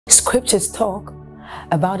Scriptures talk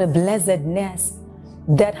about a blessedness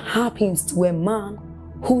that happens to a man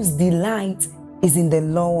whose delight is in the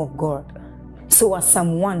law of God. So as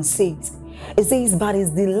Psalm 1 says, it says, but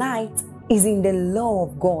his delight is in the law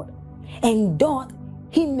of God, and doth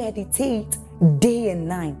he meditate day and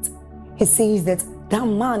night. He says that that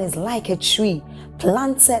man is like a tree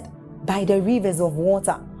planted by the rivers of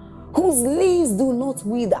water, whose leaves do not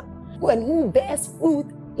wither, and who bears fruit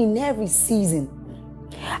in every season.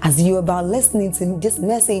 As you're about listening to this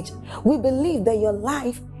message, we believe that your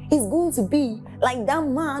life is going to be like that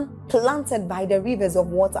man planted by the rivers of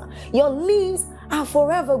water. Your leaves are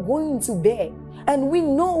forever going to bear. And we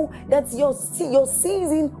know that your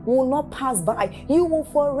season will not pass by. You will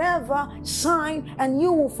forever shine and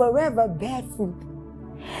you will forever bear fruit.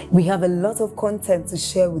 We have a lot of content to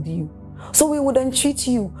share with you. So we would entreat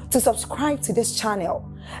you to subscribe to this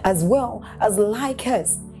channel, as well as like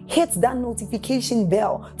us. Hit that notification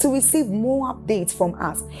bell to receive more updates from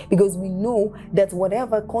us, because we know that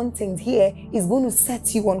whatever content here is going to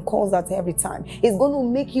set you on course at every time. It's going to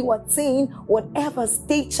make you attain whatever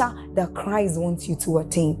stature that Christ wants you to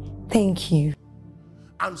attain. Thank you.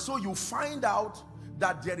 And so you find out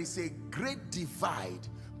that there is a great divide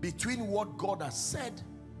between what God has said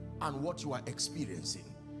and what you are experiencing.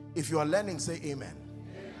 If you are learning, say amen.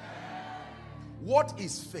 Amen. What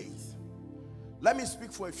is faith? Let me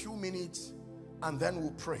speak for a few minutes and then we'll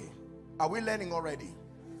pray. Are we learning already?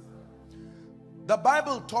 The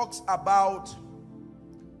Bible talks about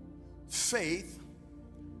faith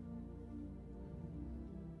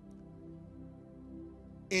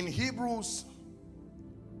in Hebrews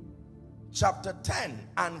chapter 10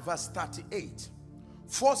 and verse 38.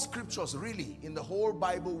 4 scriptures really in the whole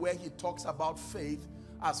Bible where he talks about faith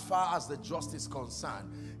as far as the just is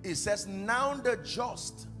concerned. It says, now the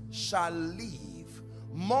just shall live.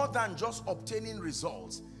 More than just obtaining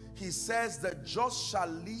results, he says the just shall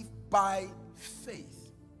live by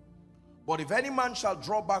faith. But if any man shall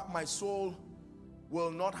draw back, my soul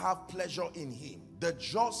will not have pleasure in him. The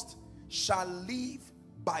just shall live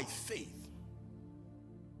by faith.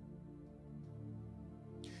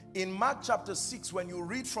 In Mark chapter 6, when you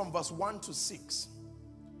read from verse 1 to 6,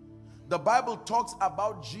 the Bible talks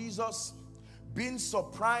about Jesus being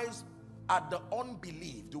surprised at the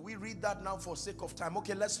unbelief. Do we read that now for sake of time?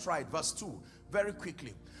 Okay, let's try it. Verse 2, very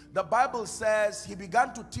quickly. The Bible says, he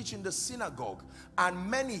began to teach in the synagogue, and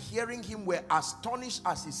many hearing him were astonished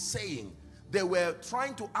at his saying. They were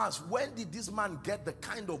trying to ask, when did this man get the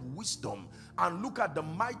kind of wisdom? And look at the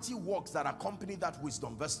mighty works that accompany that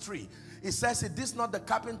wisdom. Verse 3, it says, is this not the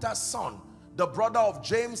carpenter's son, the brother of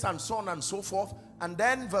James, and so on and so forth? And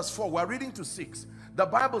then verse 4, we're reading to 6. The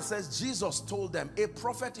Bible says, Jesus told them, a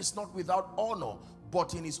prophet is not without honor,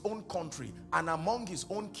 but in his own country, and among his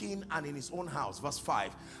own kin, and in his own house. Verse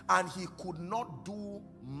 5, and he could not do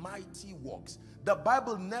mighty works. The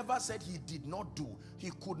Bible never said he did not do.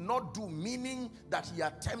 He could not do, meaning that he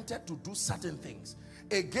attempted to do certain things.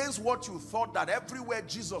 Against what you thought, that everywhere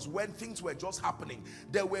Jesus went, things were just happening.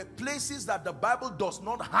 There were places that the Bible does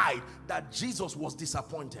not hide that Jesus was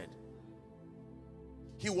disappointed.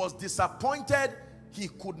 He was disappointed. He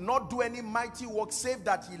could not do any mighty work save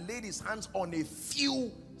that he laid his hands on a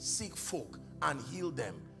few sick folk and healed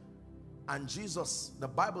them. And Jesus, the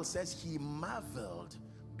Bible says, he marveled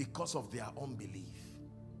because of their unbelief.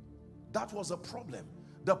 That was a problem.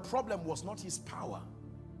 The problem was not his power.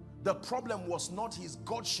 The problem was not his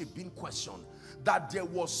godship being questioned. That there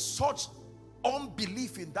was such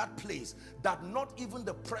unbelief in that place that not even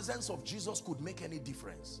the presence of Jesus could make any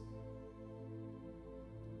difference.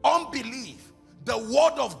 Unbelief. The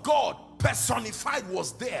word of God personified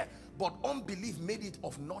was there, but unbelief made it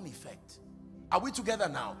of non-effect. Are we together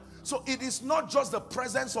now? So it is not just the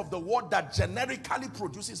presence of the word that generically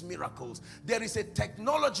produces miracles. There is a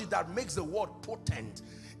technology that makes the word potent.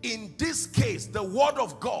 In this case, the word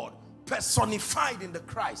of God personified in the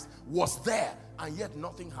Christ was there, and yet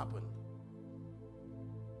nothing happened.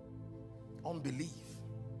 Unbelief.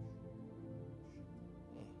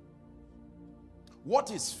 What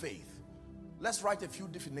is faith? Let's write a few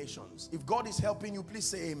definitions. If God is helping you, please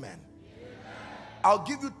say amen. Amen. I'll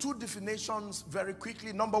give you 2 definitions very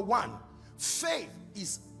quickly. Number 1, faith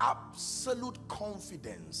is absolute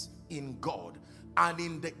confidence in God and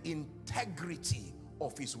in the integrity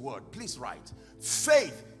of his word. Please write.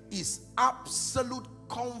 Faith is absolute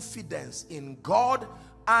confidence in God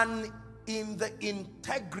and in the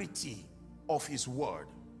integrity of his word.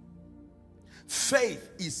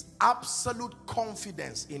 Faith is absolute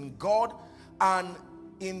confidence in God and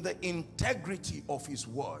in the integrity of his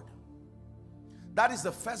word. That is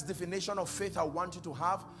the first definition of faith I want you to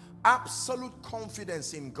have. absolute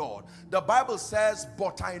confidence in God. The Bible says,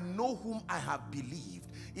 but I know whom I have believed.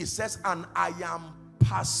 It says, and I am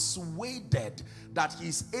persuaded that he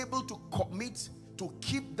is able to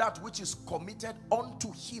keep that which is committed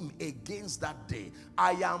unto him against that day.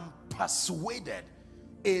 I am persuaded.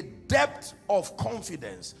 A depth of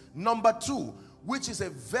confidence. Number two, which is a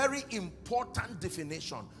very important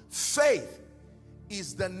definition. Faith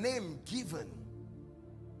is the name given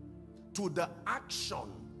to the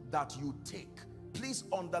action that you take. Please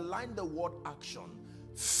underline the word action.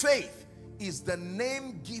 Faith is the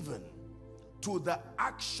name given to the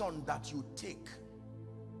action that you take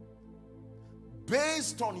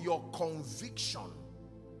based on your conviction.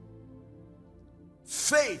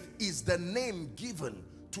 Faith is the name given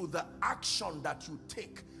to the action that you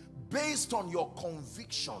take based on your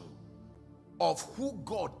conviction of who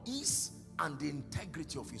God is and the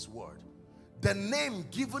integrity of his word. The name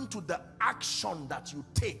given to the action that you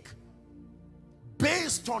take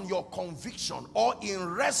based on your conviction or in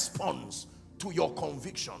response to your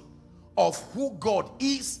conviction of who God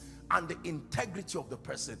is and the integrity of the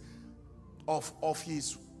person, of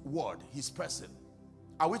his word, his person.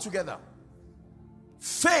 Are we together?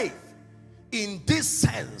 Faith in this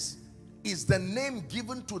sense is the name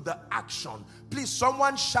given to the action. Please,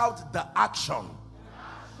 someone shout the action.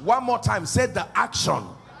 One more time, say the action.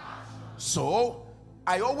 So,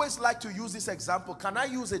 I always like to use this example. Can I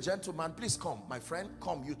use a gentleman? Please come, my friend.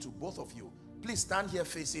 Come, you two, both of you. Please stand here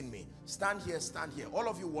facing me. Stand here, stand here. All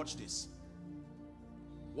of you watch this.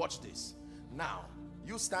 Watch this. Now,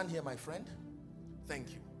 you stand here, my friend. Thank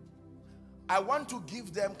you. I want to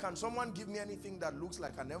give them, can someone give me anything that looks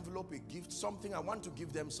like an envelope, a gift, something? I want to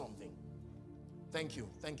give them something. Thank you.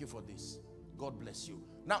 Thank you for this. God bless you.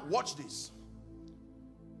 Now, watch this.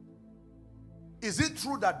 Is it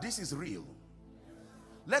true that this is real?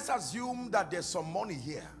 Let's assume that there's some money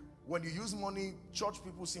here. When you use money, church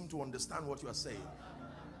people seem to understand what you are saying.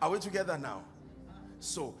 Are we together now?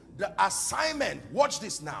 So, the assignment, watch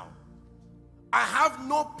this now. I have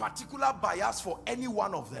no particular bias for any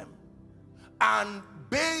one of them. And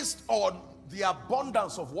based on the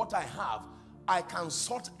abundance of what I have, I can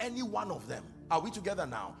sort any one of them. Are we together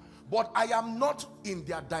now? But I am not in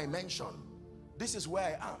their dimension. This is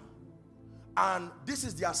where I am. And this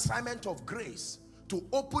is the assignment of grace, to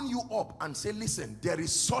open you up and say, listen, there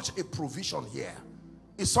is such a provision here.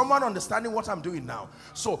 Is someone understanding what I'm doing now?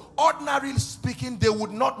 So ordinarily speaking, they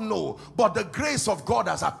would not know, but the grace of God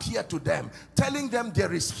has appeared to them, telling them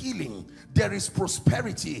there is healing, there is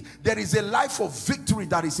prosperity, there is a life of victory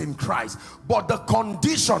that is in Christ. But the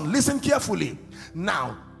condition, listen carefully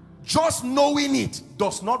now, just knowing it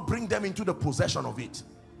does not bring them into the possession of it.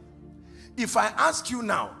 If I ask you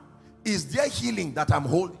now, is there healing that I'm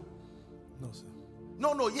holding? No, sir.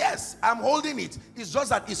 No, yes, I'm holding it. It's just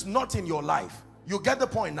that it's not in your life. You get the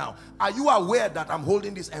point now. Are you aware that I'm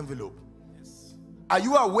holding this envelope? Yes. Are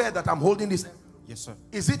you aware that I'm holding this? Yes, sir.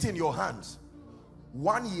 Is it in your hands?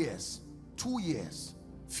 1 year, 2 years,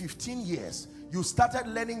 15 years. You started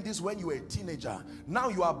learning this when you were a teenager. Now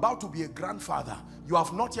you are about to be a grandfather. You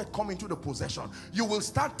have not yet come into the possession. You will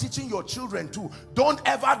start teaching your children too. Don't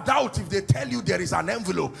ever doubt if they tell you there is an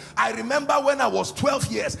envelope. I remember when I was 12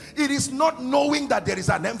 years, it is not knowing that there is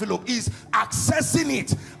an envelope, it's accessing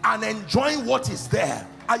it and enjoying what is there.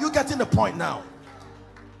 Are you getting the point now?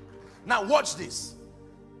 Now watch this.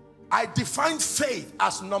 I define faith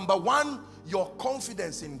as number one, your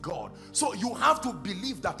confidence in God. So you have to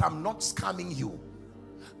believe that I'm not scamming you.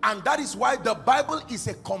 And that is why the Bible is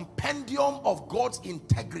a compendium of God's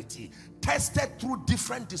integrity, tested through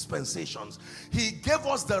different dispensations. He gave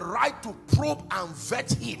us the right to probe and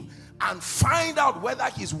vet him and find out whether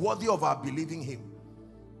he's worthy of our believing him.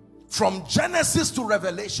 From Genesis to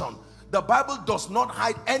Revelation, the Bible does not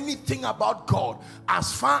hide anything about God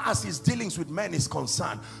as far as his dealings with men is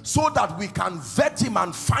concerned, so that we can vet him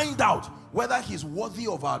and find out whether he's worthy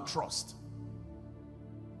of our trust.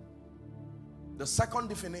 The second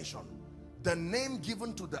definition, the name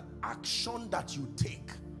given to the action that you take.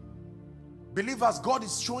 Believers, God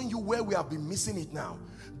is showing you where we have been missing it now.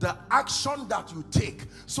 The action that you take.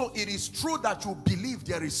 So it is true that you believe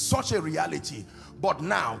there is such a reality. But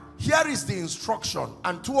now, here is the instruction.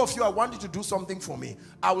 And two of you, I want you to do something for me.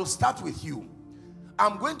 I will start with you.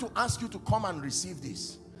 I'm going to ask you to come and receive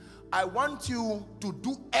this. I want you to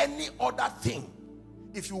do any other thing.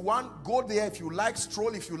 If you want, go there. If you like,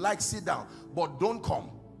 stroll. If you like, sit down. But don't come.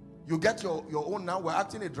 You get your own now. We're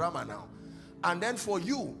acting a drama now. And then for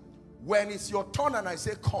you, when it's your turn and I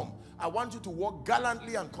say come, I want you to walk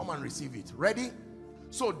gallantly and come and receive it. Ready?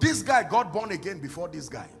 So this guy got born again before this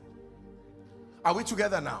guy. Are we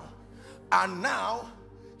together now? And now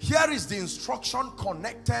Here is the instruction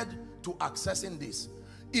connected to accessing this.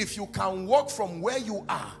 If you can walk from where you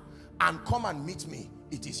are and come and meet me,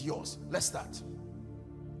 it is yours. Let's start.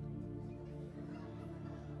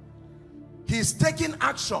 He's taking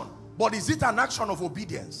action, but is it an action of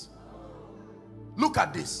obedience? Look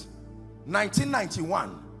at this. 1991,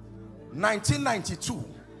 1992,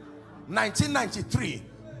 1993,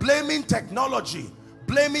 blaming technology,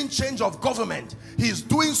 blaming change of government. He's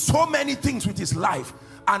doing so many things with his life,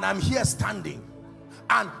 and I'm here standing.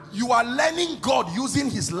 And you are learning God using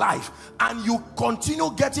his life, and you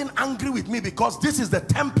continue getting angry with me because this is the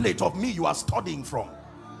template of me you are studying from.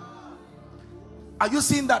 Are you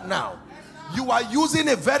seeing that now? You are using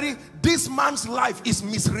this man's life is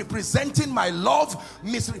misrepresenting my love.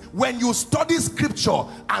 When you study scripture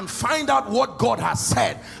and find out what God has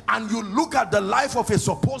said, and you look at the life of a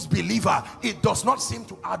supposed believer, it does not seem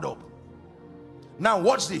to add up. Now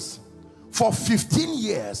watch this. For 15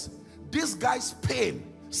 years, this guy's pain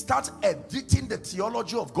starts editing the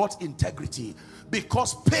theology of God's integrity,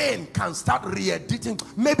 because pain can start re-editing.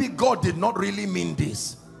 Maybe God did not really mean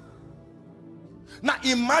this. Now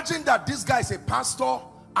imagine that this guy is a pastor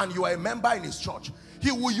and you are a member in his church.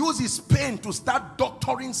 He will use his pain to start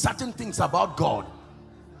doctoring certain things about God.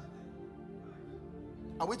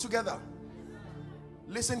 Are we together?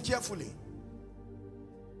 Listen carefully.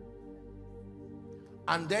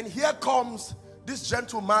 And then here comes this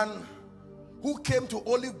gentleman who came to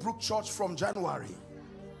Olive Brook Church from January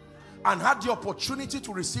and had the opportunity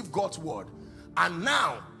to receive God's word. And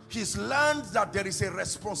now he's learned that there is a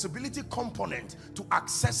responsibility component to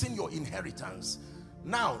accessing your inheritance.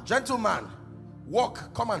 Now, gentleman,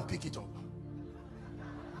 walk, come and pick it up.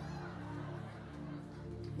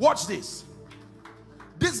 Watch this.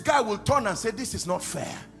 This guy will turn and say, this is not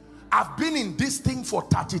fair. I've been in this thing for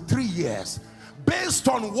 33 years. Based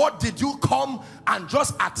on what did you come and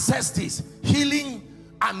just access this? Healing,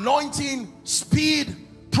 anointing, speed,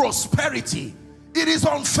 prosperity. It is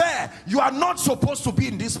unfair. You are not supposed to be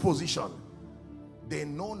in this position. They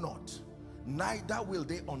know not, neither will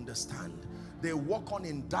they understand. They walk on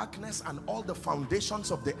in darkness, and all the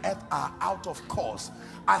foundations of the earth are out of course.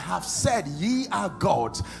 I have said, ye are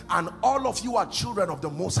gods, and all of you are children of the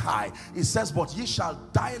Most High. It says, but ye shall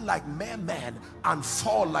die like mere men and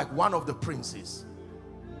fall like one of the princes.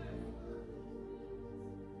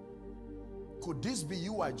 Could this be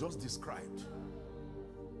you I just described?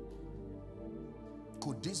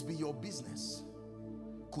 Could this be your business?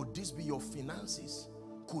 Could this be your finances?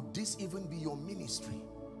 Could this even be your ministry?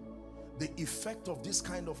 The effect of this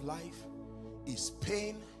kind of life is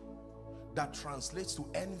pain that translates to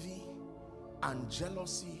envy and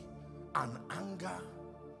jealousy and anger.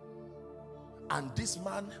 And this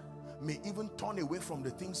man may even turn away from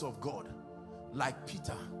the things of God. Like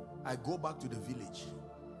Peter, I go back to the village.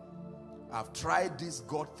 I've tried this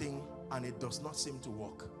God thing and it does not seem to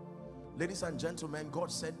work. Ladies and gentlemen,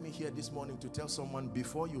 God sent me here this morning to tell someone,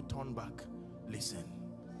 before you turn back, listen,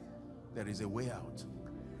 there is a way out.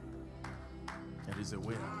 There is a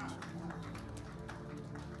way out.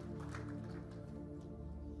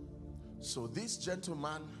 So this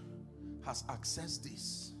gentleman has accessed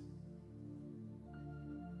this.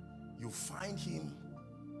 You find him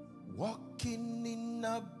walking in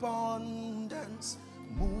abundance,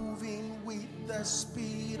 moving with the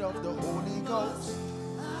speed of the Holy Ghost.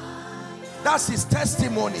 That's his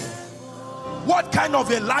testimony. What kind of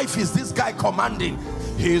a life is this guy commanding?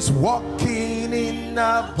 He's walking in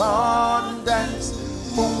abundance,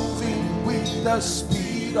 moving with the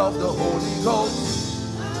speed of the Holy Ghost.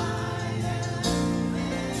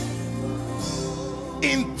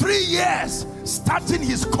 In 3 years, starting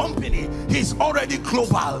his company, he's already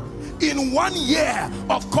global. In 1 year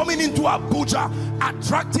of coming into Abuja,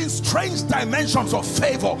 attracting strange dimensions of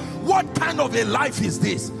favor. What kind of a life is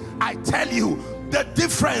this? I tell you, the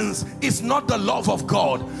difference is not the love of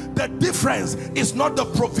God. The difference is not the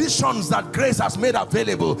provisions that grace has made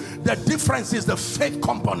available. The difference is the faith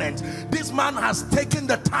component. This man has taken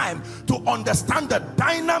the time to understand the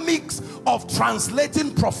dynamics of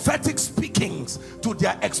translating prophetic speakings to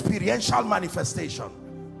their experiential manifestation.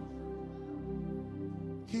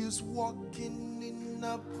 He's walking in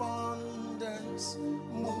abundance,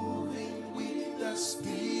 moving with the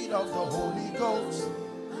speed of the Holy Ghost.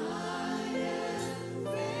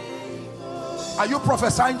 Are you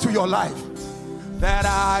prophesying to your life? That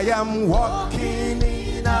I am walking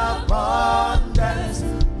in abundance,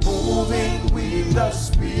 moving with the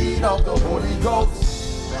speed of the Holy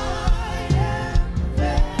Ghost.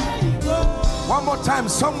 One more time,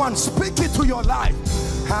 someone speak it to your life.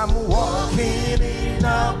 I'm walking in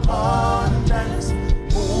abundance,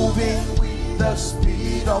 moving with the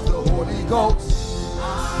speed need of the Holy Ghost.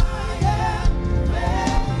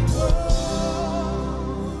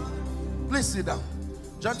 Please sit down.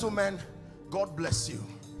 Gentlemen, God bless you.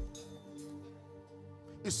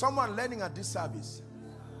 Is someone learning at this service?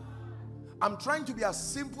 I'm trying to be as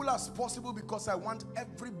simple as possible because I want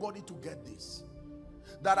everybody to get this.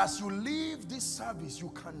 That as you leave this service, you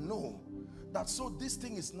can know that so this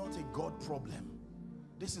thing is not a God problem.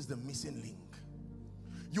 This is the missing link.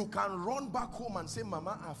 You can run back home and say,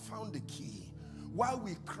 Mama, I found the key. While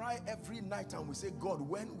we cry every night and we say, God,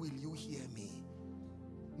 when will you hear me?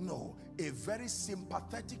 No, a very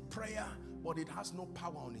sympathetic prayer, but it has no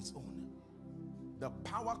power on its own. The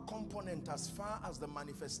power component as far as the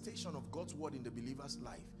manifestation of God's word in the believer's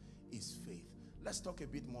life is faith. Let's talk a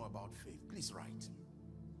bit more about faith. Please write.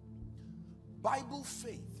 Bible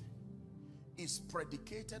faith is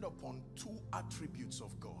predicated upon two attributes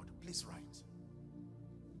of God. Please write.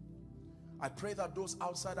 I pray that those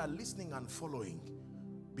outside are listening and following,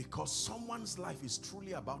 because someone's life is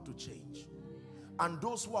truly about to change. And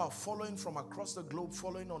those who are following from across the globe,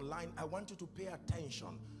 following online, I want you to pay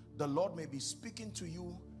attention. The Lord may be speaking to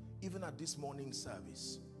you even at this morning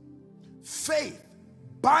service. Faith,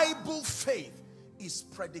 Bible faith, is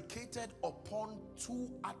predicated upon two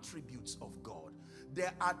attributes of God.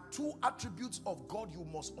 There are two attributes of God you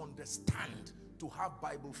must understand to have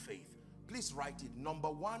Bible faith. Please write it.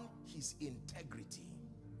 Number one, his integrity.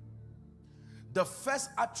 The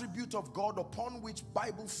first attribute of God upon which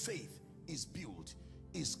Bible faith is built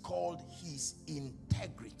is called his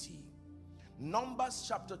integrity. Numbers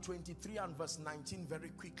chapter 23 and verse 19, very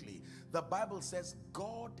quickly. The Bible says,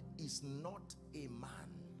 God is not a man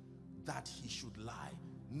that he should lie.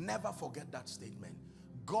 Never forget that statement.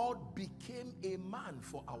 God became a man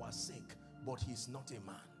for our sake, but he's not a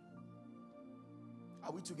man.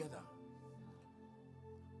 Are we together?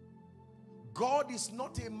 God is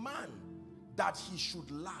not a man that he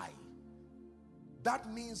should lie.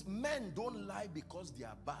 That means men don't lie because they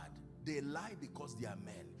are bad. They lie because they are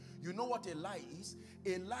men. You know what a lie is?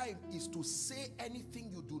 A lie is to say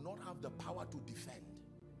anything you do not have the power to defend.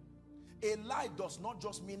 A lie does not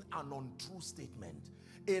just mean an untrue statement.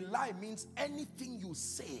 A lie means anything you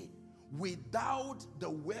say without the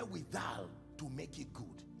wherewithal to make it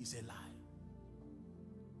good is a lie.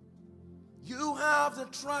 You have the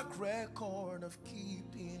track record of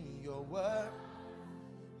keeping your word.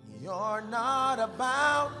 You're not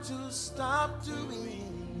about to stop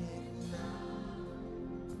doing it now.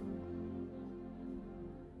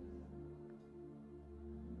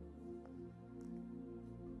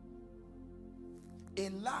 A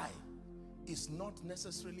lie is not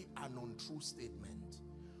necessarily an untrue statement.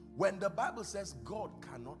 When the Bible says God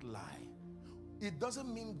cannot lie, it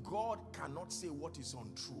doesn't mean God cannot say what is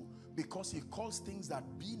untrue, because he calls things that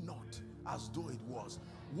be not as though it was.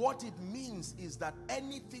 What it means is that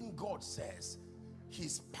anything God says,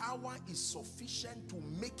 his power is sufficient to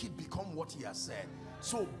make it become what he has said.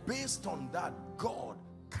 So based on that, God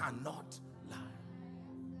cannot lie.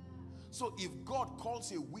 So if God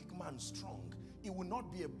calls a weak man strong, it will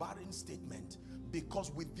not be a barren statement, because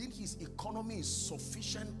within his economy is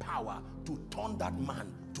sufficient power to turn that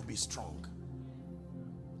man to be strong.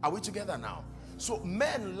 Are we together now? So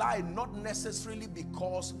men lie not necessarily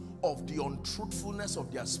because of the untruthfulness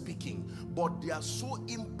of their speaking, but they are so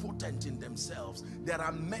impotent in themselves. There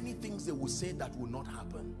are many things they will say that will not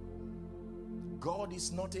happen. God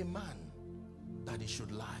is not a man that he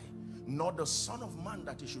should lie, nor the Son of Man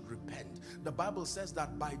that he should repent. The Bible says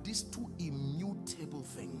that by these two immutable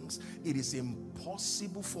things, it is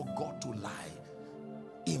impossible for God to lie.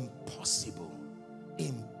 Impossible.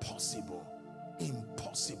 Impossible.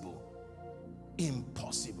 Impossible.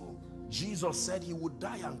 Impossible. Jesus said he would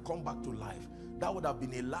die and come back to life. That would have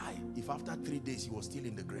been a lie if after 3 days he was still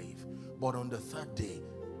in the grave. But on the third day,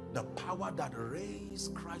 the power that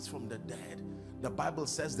raised Christ from the dead, the Bible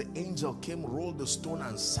says the angel came, rolled the stone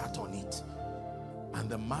and sat on it. And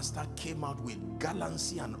the master came out with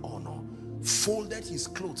gallancy and honor, folded his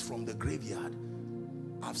clothes from the graveyard.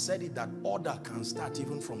 I've said it that order can start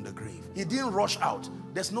even from the grave. He didn't rush out.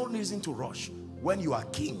 There's no reason to rush. When you are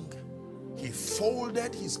king, he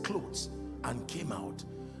folded his clothes and came out.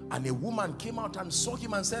 And a woman came out and saw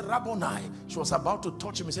him and said, Rabboni. She was about to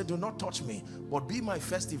touch him. He said, do not touch me, but be my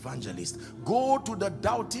first evangelist. Go to the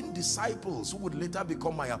doubting disciples who would later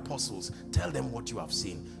become my apostles. Tell them what you have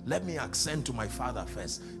seen. Let me ascend to my Father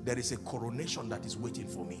first. There is a coronation that is waiting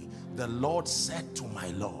for me. The Lord said to my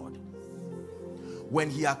Lord. When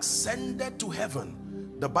he ascended to heaven,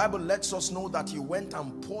 The Bible lets us know that he went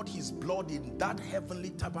and poured his blood in that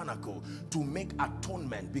heavenly tabernacle to make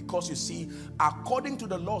atonement, because you see, according to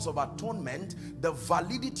the laws of atonement, the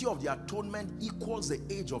validity of the atonement equals the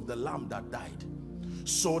age of the lamb that died.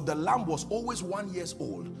 So the lamb was always 1 year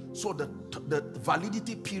old, so the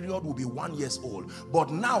validity period will be 1 year old.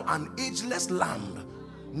 But now an ageless lamb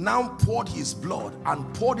now poured his blood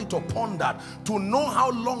and poured it upon that. To know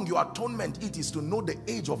how long your atonement it is, to know the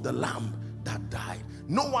age of the lamb that died.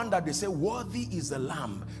 No wonder they say, worthy is the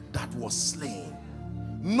lamb that was slain.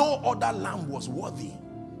 No other lamb was worthy.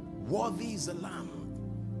 Worthy is the lamb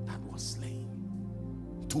that was slain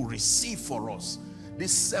to receive for us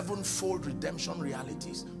these sevenfold redemption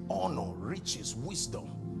realities: honor, riches, wisdom,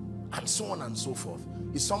 and so on and so forth.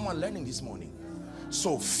 Is someone learning this morning?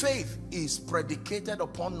 So faith is predicated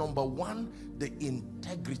upon, number one, the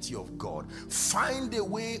integrity of God. Find a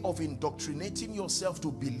way of indoctrinating yourself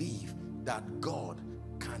to believe that God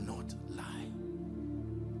cannot lie.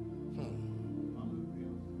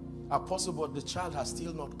 Apostle, but the child has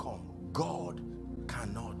still not come. God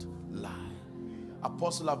cannot lie.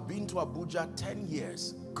 Apostle, I've been to Abuja 10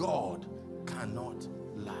 years. God cannot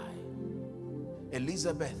lie.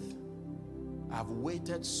 Elizabeth, I've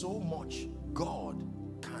waited so much. God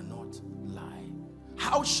cannot lie.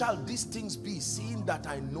 How shall these things be, seeing that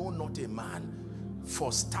I know not a man?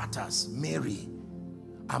 For starters, Mary,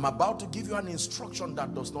 I'm about to give you an instruction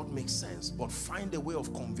that does not make sense, but find a way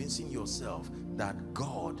of convincing yourself that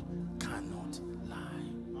God cannot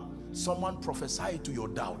lie. Someone prophesy to your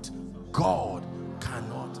doubt. God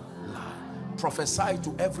cannot lie. Prophesy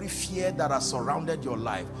to every fear that has surrounded your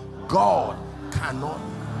life. God cannot.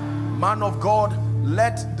 Man of God,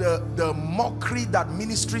 let the mockery that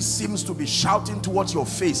ministry seems to be shouting towards your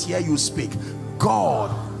face hear you speak. God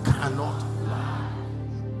cannot.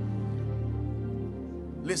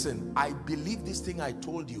 Listen, I believe this thing I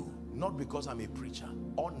told you, not because I'm a preacher.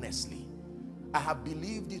 Honestly, I have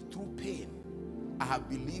believed it through pain. I have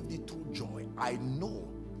believed it through joy. I know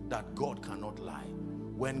that God cannot lie.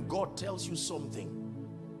 When God tells you something,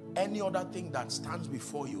 any other thing that stands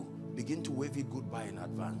before you, begin to wave it goodbye in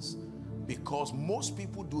advance. Because most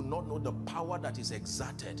people do not know the power that is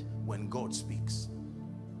exerted when God speaks.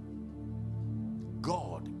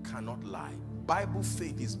 God cannot lie. Bible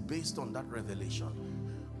faith is based on that revelation.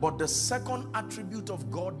 But the second attribute of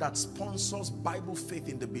God that sponsors Bible faith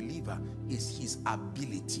in the believer is his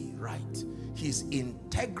ability, right? His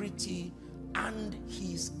integrity and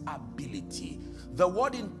his ability. The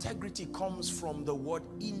word integrity comes from the word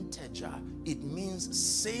integer. It means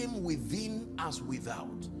same within as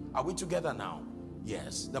without. Are we together now?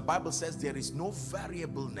 Yes. The Bible says there is no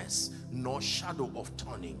variableness nor shadow of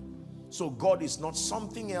turning. So God is not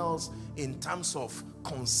something else in terms of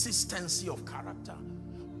consistency of character.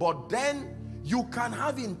 But then you can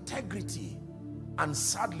have integrity and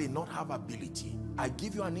sadly not have ability. I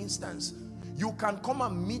give you an instance. You can come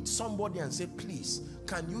and meet somebody and say, please,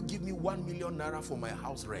 can you give me 1 million naira for my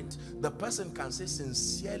house rent? The person can say,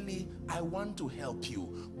 sincerely, I want to help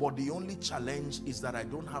you, but the only challenge is that I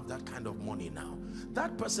don't have that kind of money now.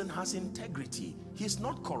 That person has integrity. He's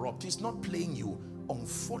not corrupt. He's not playing you.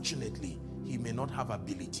 Unfortunately, he may not have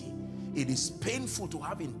ability. It is painful to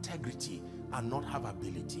have integrity and not have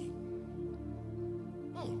ability.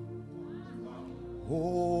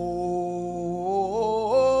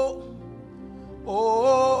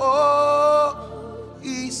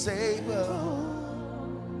 He's able.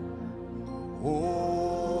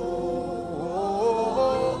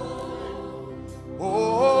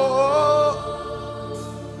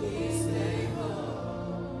 He's able.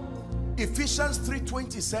 Ephesians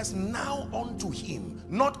 3:20 says, now unto him,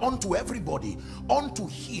 not unto everybody, unto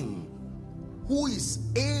him who is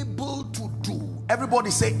able to do. Everybody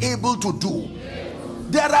say able to do.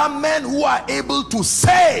 There are men who are able to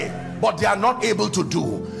say, but they are not able to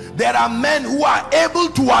do. There are men who are able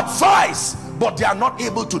to advise, but they are not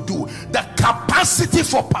able to do. The capacity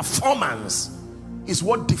for performance is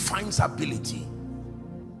what defines ability.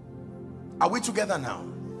 Are we together now?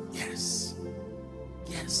 Yes.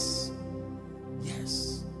 Yes.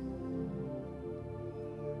 Yes.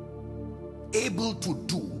 Able to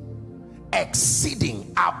do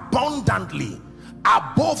exceeding abundantly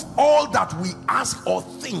above all that we ask or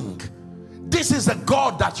think. This is a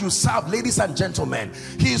God that you serve, ladies and gentlemen.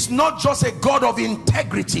 He is not just a God of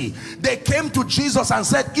integrity. They came to Jesus and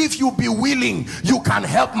said, if you be willing, you can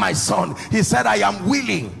help my son. He said, I am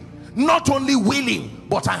willing. Not only willing,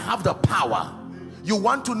 but I have the power. You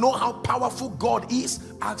want to know how powerful God is?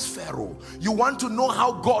 Ask Pharaoh. You want to know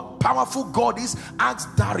how powerful God is?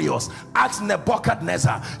 Ask Darius. Ask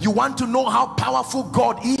Nebuchadnezzar. You want to know how powerful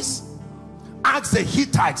God is? ask the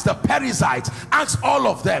Hittites, the Perizzites, ask all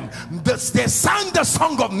of them. They sang the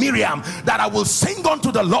song of Miriam, that I will sing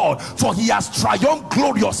unto the Lord, for he has triumphed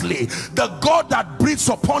gloriously. The God that breathes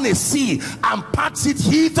upon a sea and parts it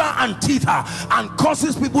hither and thither and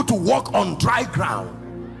causes people to walk on dry ground.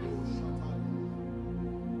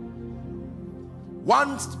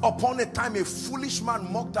 Once upon a time, a foolish man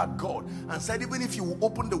mocked at God and said, even if you will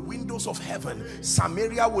open the windows of heaven,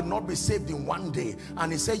 Samaria would not be saved in one day.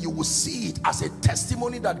 And he said, you will see it as a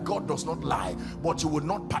testimony that God does not lie, but you will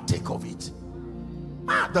not partake of it.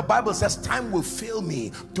 The Bible says, time will fail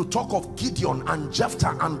me to talk of Gideon and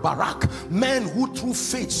Jephthah and Barak, men who through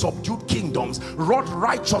faith subdued kingdoms, wrought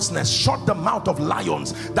righteousness, shut the mouth of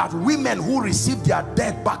lions, that women who received their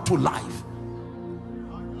dead back to life.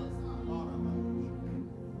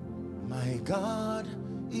 My God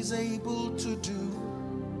is able to do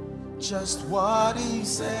just what he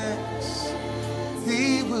says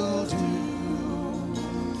he will do.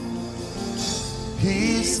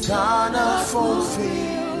 He's gonna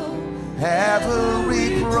fulfill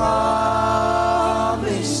every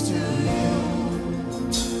promise to you.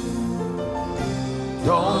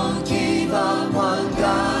 Don't give up on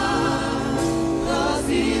God, 'cause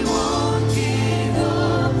he won't give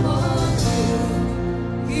up on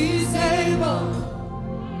you. He's able.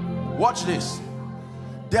 Watch this.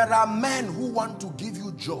 There are men who want to give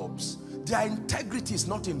you jobs. Their integrity is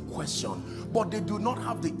not in question, but they do not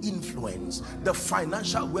have the influence, the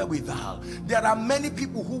financial wherewithal. There are many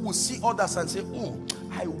people who will see others and say, oh,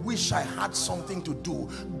 I wish I had something to do.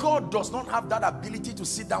 God does not have that ability to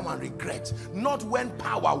sit down and regret. Not when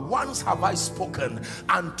power, once have I spoken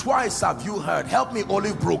and twice have you heard. Help me,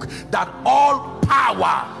 Olive Brook, that all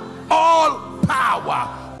power, all power,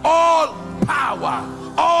 all power,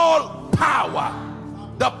 all power,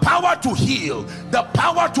 the power to heal, the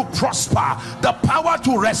power to prosper, the power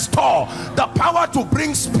to restore, the power to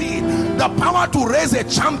bring speed, the power to raise a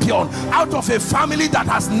champion out of a family that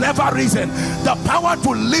has never risen, the power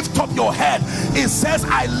to lift up your head. It says,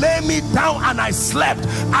 I lay me down and I slept.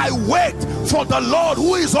 I wait for the Lord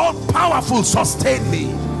who is all powerful sustain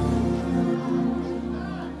me.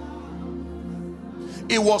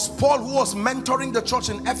 It was Paul who was mentoring the church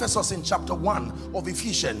in Ephesus in chapter 1 of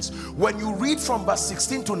Ephesians. When you read from verse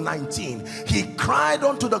 16 to 19, he cried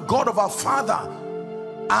unto the God of our Father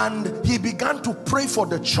and he began to pray for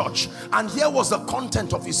the church. And here was the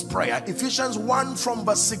content of his prayer. Ephesians 1 from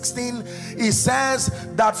verse 16, he says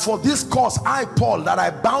that for this cause I, Paul, that I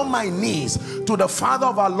bow my knees to the Father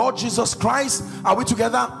of our Lord Jesus Christ. Are we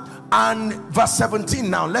together? And verse 17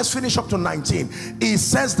 now, let's finish up to 19. It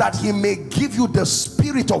says that he may give you the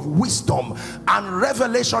spirit of wisdom and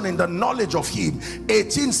revelation in the knowledge of him.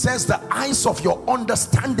 18 says the eyes of your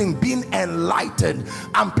understanding being enlightened.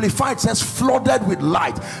 Amplified says flooded with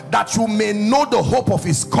light, that you may know the hope of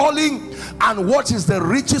his calling and what is the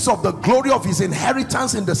riches of the glory of his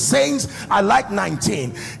inheritance in the saints. I like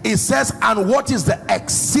 19. It says, and what is the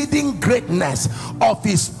exceeding greatness of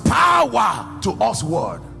his power to us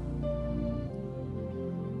word.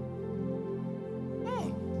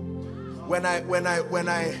 When I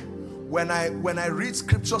read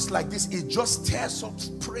scriptures like this, it just stirs up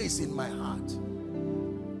praise in my heart.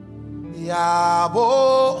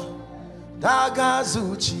 Yabo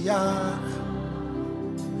dagazuchia,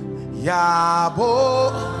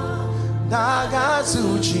 Yabo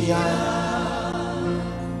dagazuchia,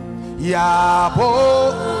 Yabo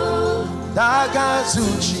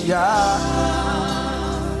dagazuchia,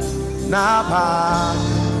 Napa.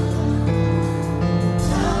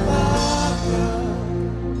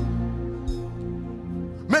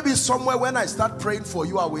 Maybe somewhere when I start praying for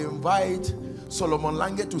you, I will invite Solomon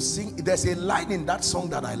Lange to sing. There's a line in that song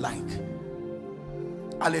that I like.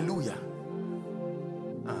 Hallelujah.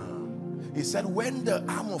 He said, when the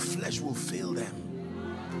arm of flesh will fail them,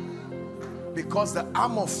 because the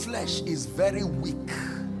arm of flesh is very weak,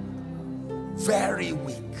 very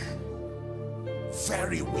weak,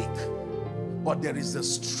 very weak, but there is a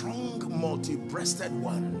strong multi-breasted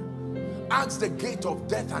one. Ask the gate of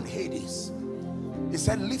death and Hades. He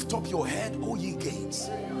said, lift up your head, O ye gates,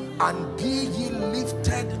 and be ye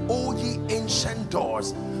lifted, O ye ancient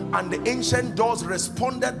doors. And the ancient doors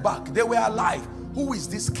responded back. They were alive. Who is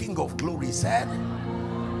this King of glory? He said.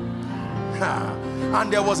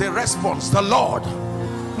 And there was a response. The Lord.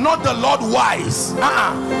 Not the Lord wise.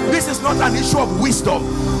 This is not an issue of wisdom.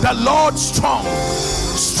 The Lord strong.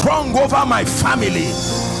 Strong over my family.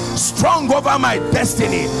 Strong over my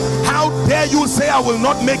destiny. How dare you say I will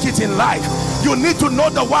not make it in life? You need to know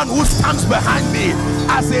the one who stands behind me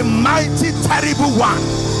as a mighty, terrible one.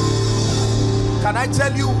 Can I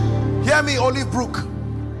tell you? Hear me, Olive Brook.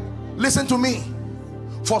 Listen to me.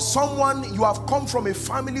 For someone, you have come from a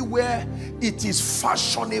family where it is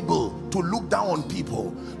fashionable to look down on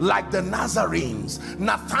people, like the Nazarenes.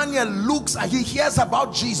 Nathanael looks and he hears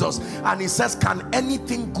about Jesus and he says, can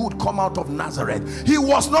anything good come out of Nazareth? He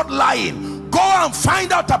was not lying. Go and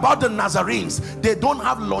find out about the Nazarenes. They don't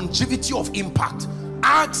have longevity of impact.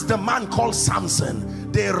 Ask the man called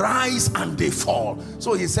Samson. They rise and they fall.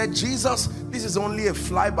 So he said, Jesus, this is only a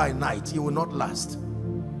fly by night. He will not last.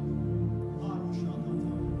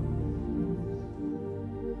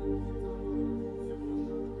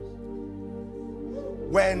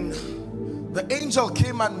 When the angel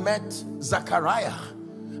came and met Zechariah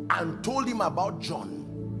and told him about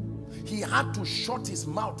John, he had to shut his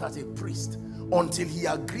mouth as a priest until he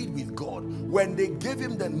agreed with God. When they gave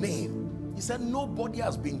him the name, he said, nobody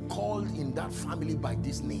has been called in that family by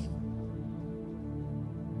this name.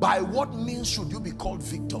 By what means should you be called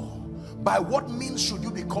Victor? By what means should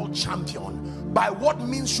you be called champion? By what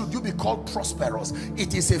means should you be called prosperous?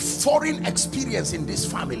 It is a foreign experience in this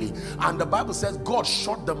family. And the Bible says God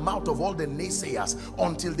shut the mouth of all the naysayers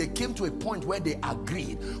until they came to a point where they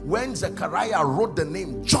agreed. When Zechariah wrote the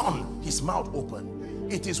name John, his mouth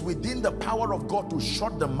opened. It is within the power of God to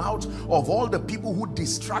shut the mouth of all the people who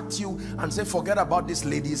distract you and say, forget about this,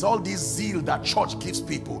 ladies. All this zeal that church gives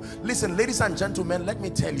people. Listen, ladies and gentlemen, let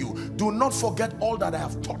me tell you, do not forget all that I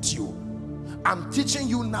have taught you. I'm teaching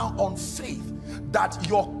you now on faith, that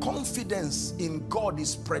your confidence in God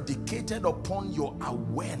is predicated upon your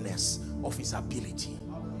awareness of his ability.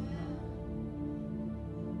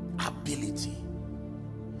 Ability.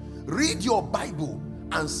 Read your Bible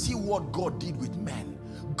and see what God did with men.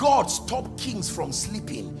 God stopped kings from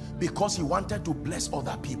sleeping because he wanted to bless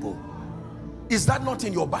other people. Is that not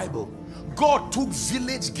in your Bible? God took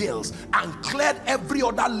village girls and cleared every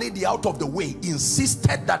other lady out of the way,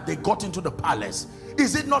 insisted that they got into the palace.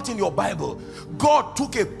 Is it not in your Bible? God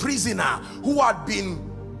took a prisoner who had been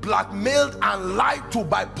blackmailed and lied to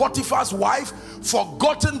by Potiphar's wife,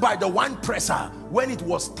 forgotten by the wine presser. When it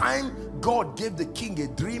was time, God gave the king a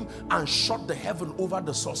dream and shut the heaven over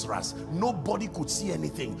the sorcerers. Nobody could see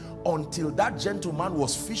anything until that gentleman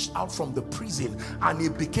was fished out from the prison and he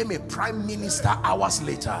became a prime minister hours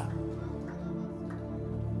later.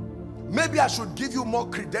 Maybe I should give you more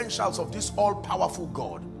credentials of this all-powerful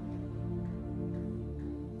God.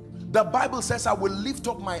 The Bible says, I will lift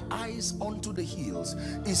up my eyes unto the hills.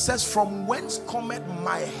 It says, from whence cometh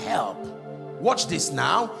my help? Watch this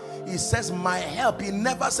now. He says my help. He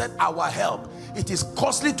never said our help. It is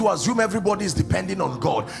costly to assume everybody is depending on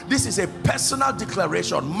God. This is a personal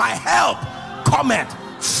declaration. My help cometh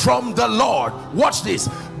from the Lord. Watch this.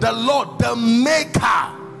 The Lord, the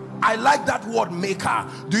maker. I like that word, maker.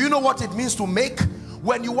 Do you know what it means to make?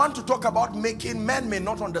 When you want to talk about making, men may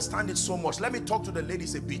not understand it so much. Let me talk to the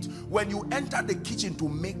ladies a bit. When you enter the kitchen to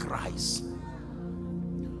make rice,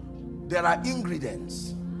 there are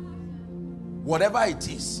ingredients. Whatever it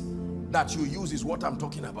is that you use is what I'm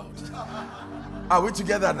talking about. Are we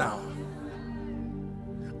together now?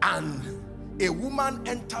 And a woman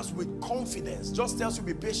enters with confidence, just tells you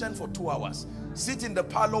be patient for 2 hours. Sit in the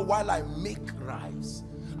parlor while I make rice,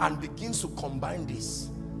 and begins to combine this,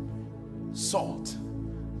 salt,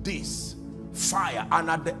 this, fire, and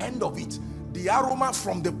at the end of it, the aroma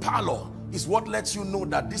from the parlor is what lets you know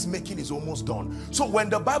that this making is almost done. So when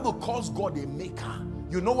the Bible calls God a maker,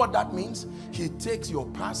 you know what that means? He takes your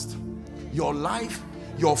past, your life,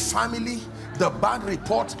 your family, the bad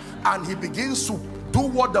report, and he begins to do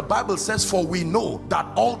what the Bible says, for we know that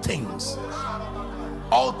all things,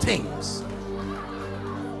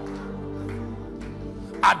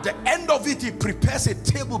 at the end of it, he prepares a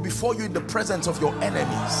table before you in the presence of your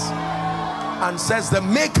enemies and says, the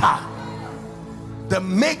maker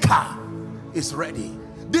is ready.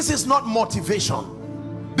 This is not motivation.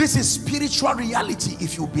 This is spiritual reality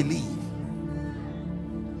if you believe.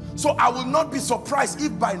 So I will not be surprised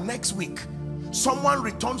if by next week someone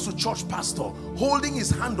returns to church pastor holding his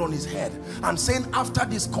hand on his head and saying, after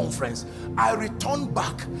this conference I returned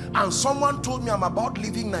back and someone told me I'm about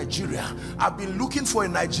leaving Nigeria. I've been looking for a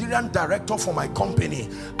Nigerian director for my company,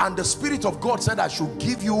 and the Spirit of God said I should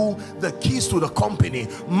give you the keys to the company,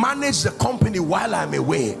 manage the company while I'm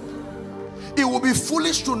away. It will be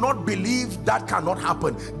foolish to not believe that cannot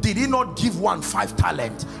happen. Did he not give one 5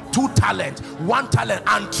 talents, 2 talents, 1 talent,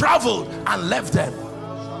 and traveled and left them?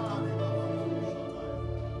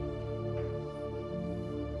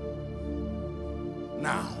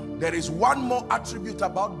 Now, there is one more attribute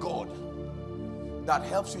about God that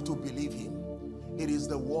helps you to believe him. It is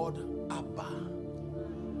the word Abba.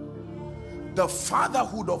 The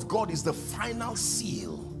fatherhood of God is the final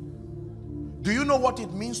seal Do you know what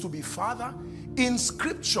it means to be father? In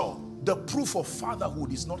scripture, the proof of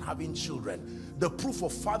fatherhood is not having children. The proof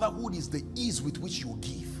of fatherhood is the ease with which you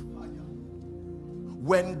give.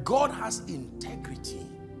 When God has integrity,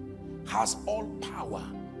 has all power,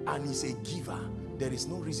 and is a giver, there is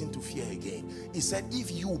no reason to fear again. He said,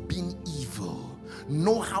 if you being evil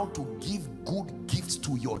know how to give good gifts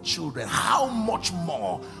to your children, how much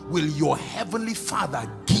more will your heavenly Father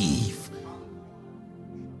give?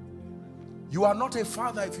 You are not a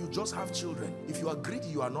father if you just have children. If you are greedy,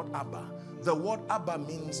 you are not Abba. The word Abba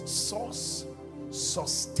means source,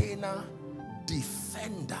 sustainer,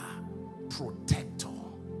 defender, protector.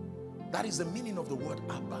 That is the meaning of the word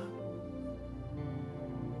Abba.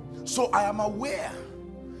 So I am aware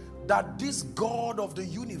that this God of the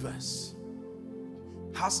universe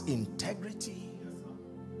has integrity,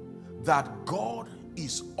 that God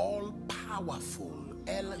is all powerful.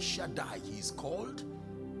 El Shaddai he is called.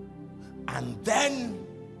 And then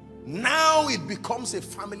now it becomes a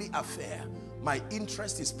family affair. My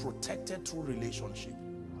interest is protected through relationship.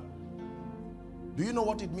 Do you know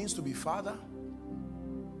what it means to be father?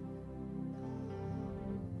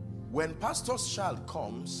 When pastor's child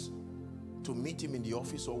comes to meet him in the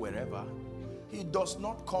office or wherever, he does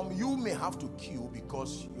not come. You may have to queue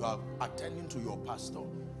because you are attending to your pastor,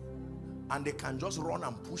 and they can just run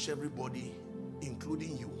and push everybody,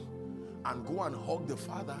 including you, and go and hug the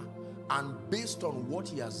father. And based on what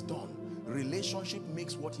he has done, relationship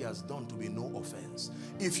makes what he has done to be no offense.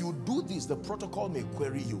 If you do this, the protocol may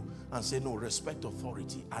query you and say, no, respect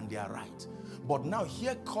authority, and they are right. But now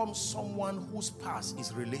here comes someone whose past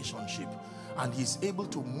is relationship, and he's able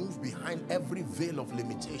to move behind every veil of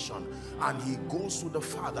limitation, and he goes to the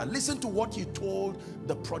father. Listen to what he told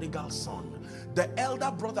the prodigal son. The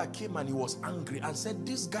elder brother came and he was angry and said,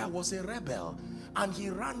 this guy was a rebel and he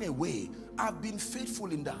ran away. I've been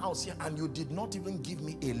faithful in the house here, and you did not even give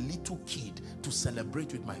me a little kid to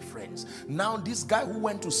celebrate with my friends. Now this guy who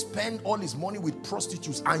went to spend all his money with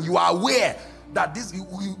prostitutes, and you are aware that this,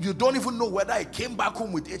 you don't even know whether he came back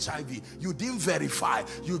home with HIV. You didn't verify.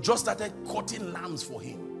 You just started cutting lambs for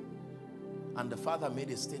him. And the father made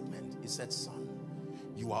a statement. He said, son,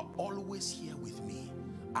 you are always here with me,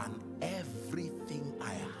 and everything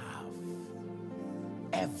I have,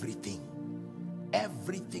 everything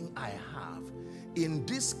I have in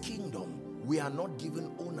this kingdom, we are not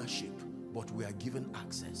given ownership, but we are given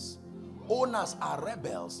access. Owners are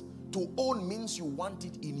rebels. To own means you want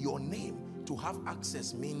it in your name. To have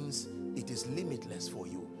access means it is limitless for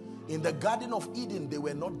you. In the Garden of Eden, they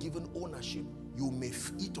were not given ownership. You may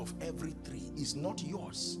eat of every tree. It's not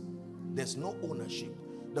yours. There's no ownership.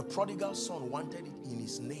 The prodigal son wanted it in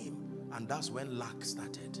his name, and that's when lack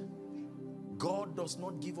started. God does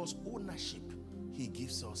not give us ownership. He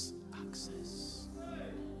gives us access.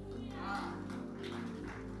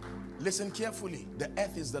 Listen carefully. The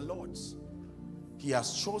earth is the Lord's. He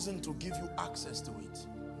has chosen to give you access to it.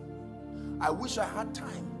 I wish I had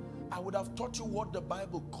time. I would have taught you what the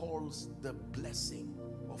Bible calls the blessing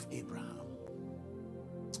of Abraham.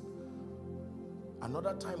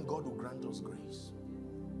 Another time God will grant us grace.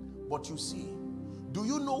 But you see, do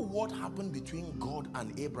you know what happened between God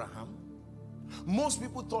and Abraham? Most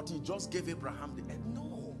people thought he just gave Abraham the earth.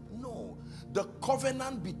 No, no. The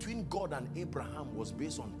covenant between God and Abraham was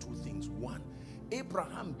based on two things. One,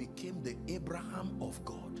 Abraham became the Abraham of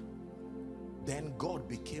God. Then God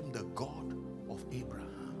became the God of Abraham.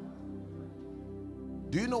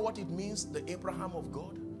 Do you know what it means, the Abraham of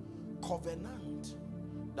God? Covenant,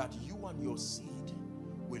 that you and your seed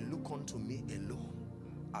will look unto me alone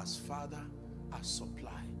as Father, as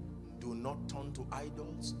supply. Do not turn to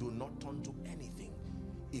idols. Do not turn to anything.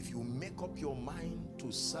 If you make up your mind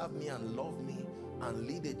to serve me and love me and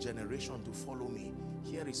lead a generation to follow me,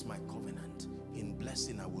 here is my covenant. In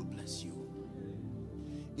blessing, I will bless you.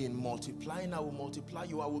 In multiplying, I will multiply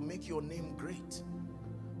you. I will make your name great.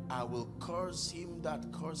 I will curse him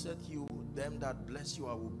that curseth you. Them that bless you,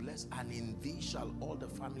 I will bless. And in thee shall all the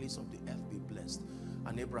families of the earth be blessed.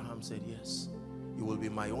 And Abraham said, yes, you will be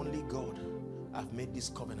my only God. I've made this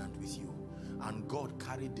covenant with you. And God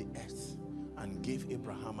carried the earth and gave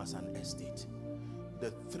Abraham as an estate.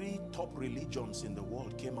 The three top religions in the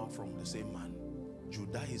world came out from the same man.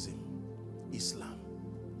 Judaism, Islam,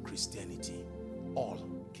 Christianity, all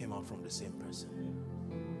came out from the same person.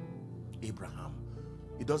 Abraham.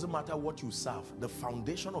 It doesn't matter what you serve. The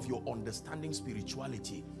foundation of your understanding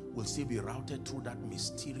spirituality will still be routed through that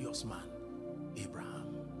mysterious man,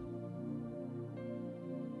 Abraham.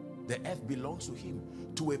 The earth belongs to him,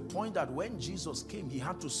 to a point that when Jesus came, he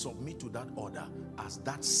had to submit to that order as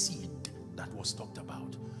that seed that was talked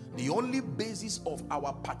about. The only basis of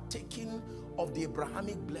our partaking of the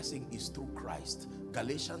Abrahamic blessing is through Christ.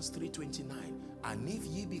 Galatians 3:29. And if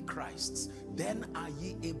ye be Christ's, then are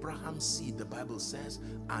ye Abraham's seed, the Bible says,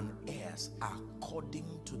 and heirs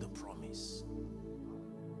according to the promise.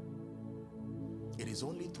 It is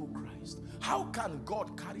only through Christ. How can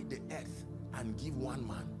God carry the earth and give one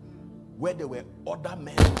man where there were other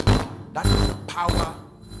men? That is the power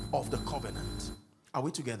of the covenant. Are we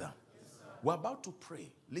together? Yes, we're about to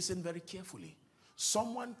pray. Listen very carefully.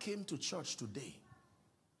 Someone came to church today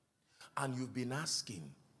and you've been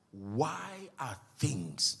asking, why are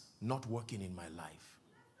things not working in my life?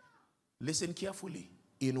 Listen carefully.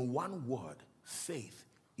 In one word, faith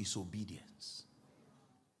is obedience.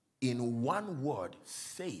 In one word,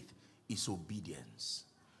 faith is obedience.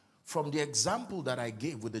 From the example that I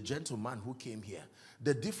gave with the gentleman who came here,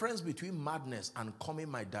 the difference between madness and coming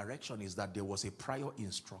my direction is that there was a prior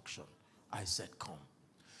instruction. I said, come.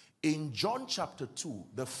 In John chapter 2,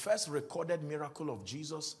 the first recorded miracle of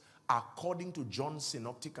Jesus, according to John's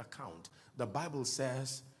synoptic account, the Bible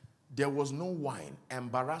says there was no wine.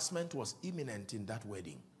 Embarrassment was imminent in that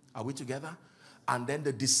wedding. Are we together? And then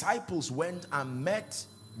the disciples went and met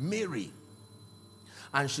Mary.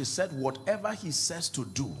 And she said, whatever he says to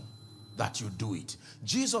do, that you do it.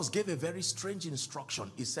 Jesus gave a very strange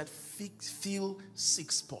instruction. He said, fill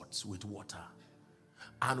 6 pots with water.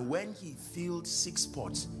 And when he filled 6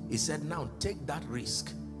 pots, he said, now take that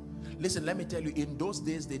risk. Listen, let me tell you, in those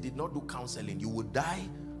days, they did not do counseling. You would die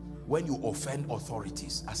when you offend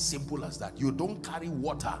authorities. As simple as that. You don't carry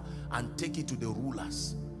water and take it to the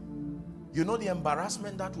rulers. You know the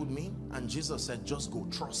embarrassment that would mean? And Jesus said, just go,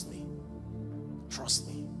 trust me. Trust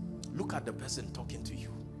me. Look at the person talking to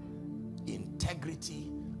you.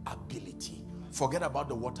 Integrity, ability. Forget about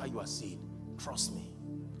the water you are seeing. Trust me.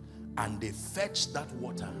 And they fetched that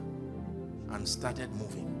water and started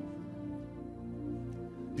moving.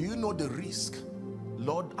 Do you know the risk?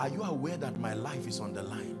 Lord, are you aware that my life is on the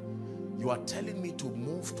line? You are telling me to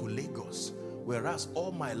move to Lagos, whereas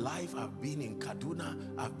all my life I've been in Kaduna,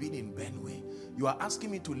 I've been in Benue. You are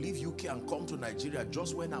asking me to leave UK and come to Nigeria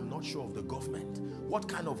just when I'm not sure of the government. What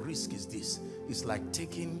kind of risk is this? It's like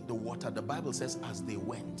taking the water. The Bible says as they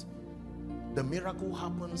went. The miracle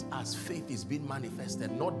happens as faith is being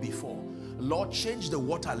manifested, not before. Lord, change the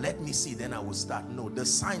water, let me see, then I will start. No, the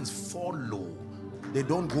signs follow. They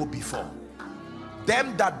don't go before.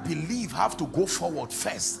 Them that believe have to go forward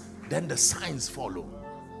first, then the signs follow.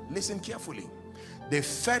 Listen carefully. They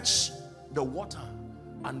fetched the water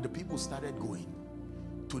and the people started going.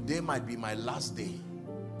 Today might be my last day.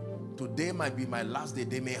 Today might be my last day.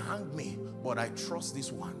 They may hang me, but I trust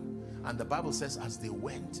this one. And the Bible says as they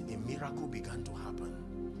went, a miracle began to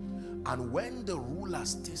happen. And when the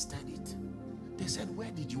rulers tasted it, they said, where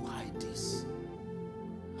did you hide this?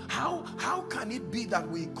 How can it be that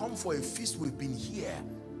we come for a feast, we've been here,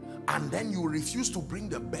 and then you refuse to bring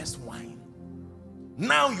the best wine?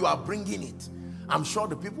 Now you are bringing it. I'm sure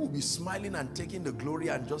the people will be smiling and taking the glory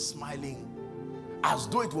and just smiling as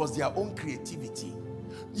though it was their own creativity.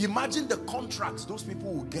 Imagine the contracts those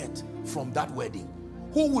people will get from that wedding.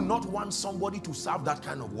 Who would not want somebody to serve that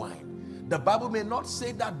kind of wine? The Bible may not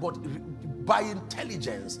say that, but by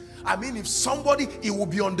intelligence, I mean, if somebody, it will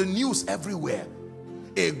be on the news everywhere.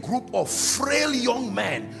 A group of frail young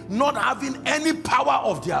men, not having any power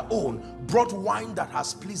of their own, brought wine that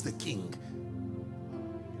has pleased the king.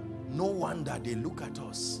 No wonder they look at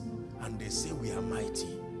us and they say we are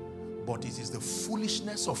mighty. But it is the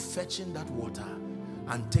foolishness of fetching that water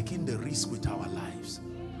and taking the risk with our lives.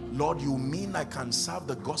 Lord, you mean I can serve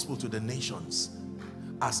the gospel to the nations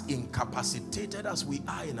as incapacitated as we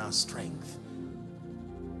are in our strength?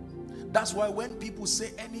 That's why when people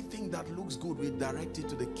say anything that looks good, we direct it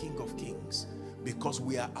to the King of Kings, because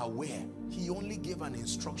we are aware he only gave an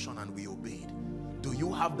instruction and we obeyed. Do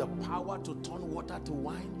you have the power to turn water to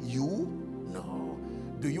wine? You? No.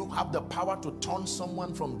 Do you have the power to turn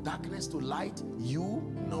someone from darkness to light?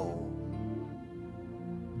 You? No.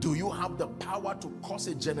 Do you have the power to cause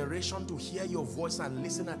a generation to hear your voice and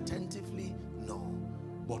listen attentively? No.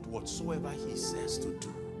 But whatsoever he says to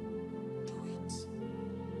do, do it.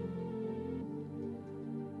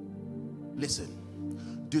 Listen.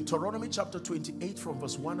 Deuteronomy chapter 28 from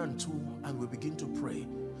verse 1 and 2, and we begin to pray.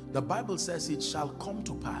 The Bible says, it shall come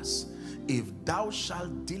to pass, if thou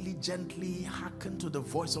shalt diligently hearken to the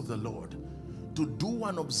voice of the Lord, to do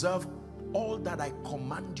and observe all that I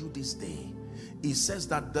command you this day, it says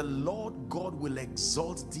that the Lord God will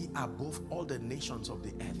exalt thee above all the nations of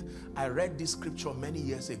the earth. I read this scripture many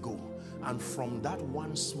years ago, and from that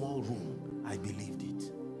one small room, I believed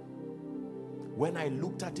it. When I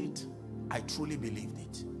looked at it, I truly believed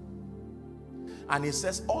it. And he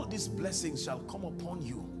says, all these blessings shall come upon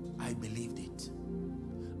you. I believed it.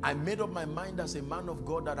 I made up my mind as a man of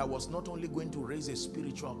God that I was not only going to raise a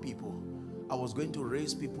spiritual people, I was going to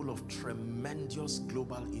raise people of tremendous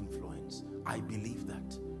global influence. I believe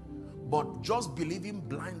that. But just believing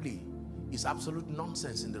blindly is absolute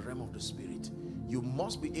nonsense in the realm of the spirit. You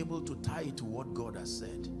must be able to tie it to what God has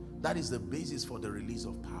said. That is the basis for the release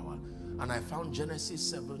of power. And I found Genesis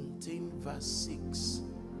 17 verse 6.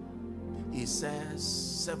 He says,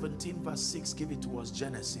 17 verse 6, give it to us,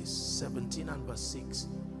 Genesis 17 and verse 6.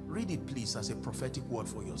 Read it please as a prophetic word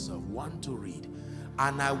for yourself. One to read.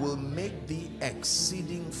 And I will make thee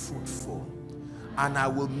exceeding fruitful, and I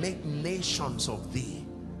will make nations of thee,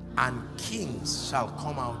 and kings shall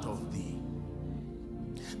come out of thee.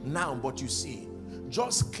 Now, but you see,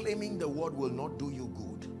 just claiming the word will not do you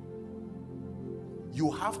good. You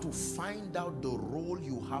have to find out the role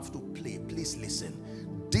you have to play. Please listen.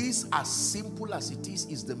 This, as simple as it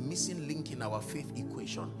is the missing link in our faith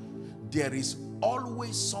equation. There is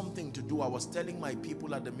always something to do. I was telling my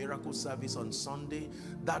people at the miracle service on Sunday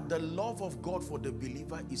that the love of God for the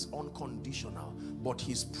believer is unconditional, but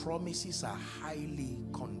his promises are highly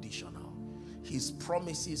conditional. His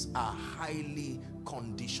promises are highly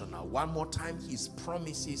conditional. One more time, his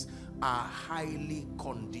promises are highly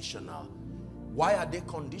conditional. Why are they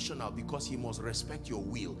conditional? Because he must respect your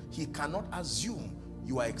will. He cannot assume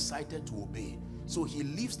you are excited to obey. So he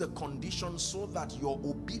leaves the conditions so that your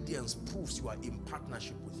obedience proves you are in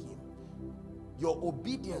partnership with him. Your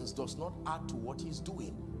obedience does not add to what he's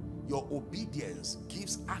doing. Your obedience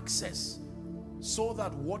gives access so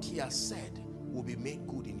that what he has said will be made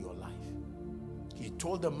good in your life. He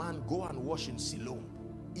told the man, go and wash in Siloam,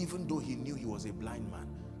 even though he knew he was a blind man.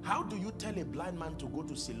 How do you tell a blind man to go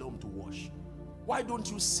to Siloam to wash? Why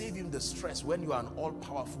don't you save him the stress when you are an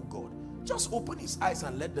all-powerful God? Just open his eyes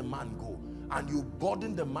and let the man go. And you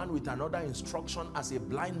burden the man with another instruction as a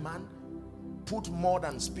blind man, put mud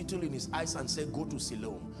and spittle in his eyes and say, go to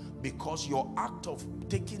Siloam. Because your act of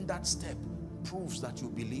taking that step proves that you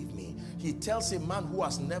believe me. He tells a man who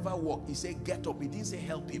has never walked, he said, get up. He didn't say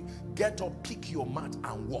help him. Get up, pick your mat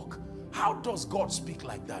and walk. How does God speak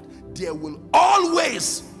like that? There will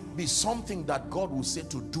always be something that God will say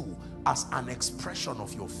to do as an expression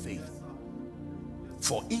of your faith.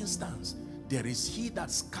 For instance, there is he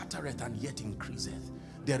that scattereth and yet increaseth.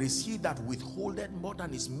 There is he that withholdeth more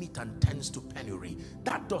than his meat and tends to penury.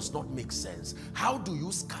 That does not make sense. How do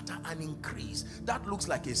you scatter and increase? That looks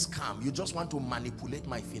like a scam. You just want to manipulate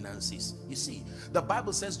my finances. You see, the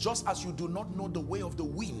Bible says, just as you do not know the way of the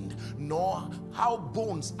wind, nor how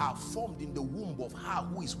bones are formed in the womb of her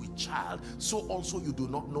who is with child, so also you do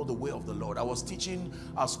not know the way of the Lord. I was teaching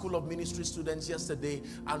our School of Ministry students yesterday,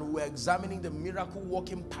 and we were examining the miracle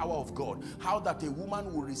working power of God. How that a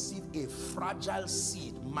woman will receive a fragile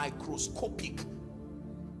seed, microscopic,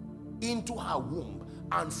 into her womb,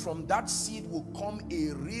 and from that seed will come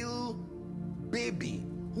a real baby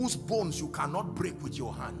whose bones you cannot break with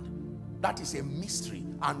your hand. That is a mystery,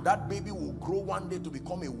 and that baby will grow one day to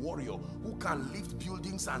become a warrior who can lift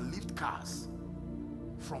buildings and lift cars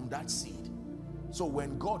from that seed. So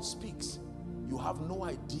when God speaks, you have no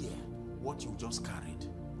idea what you just carried.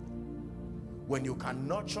 When you can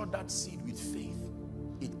nurture that seed with faith,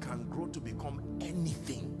 it can grow to become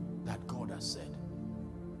anything that God has said.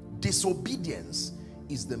 Disobedience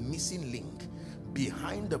is the missing link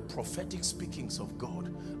behind the prophetic speakings of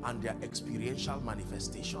God and their experiential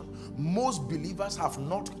manifestation. Most believers have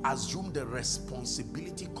not assumed the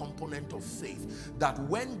responsibility component of faith, that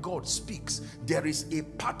when God speaks, there is a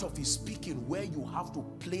part of his speaking where you have to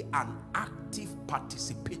play an active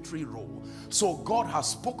participatory role. So God has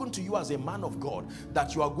spoken to you as a man of God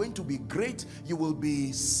that you are going to be great. You will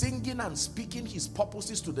be singing and speaking his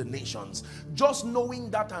purposes to the nations. Just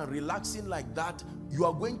knowing that and relaxing like that, you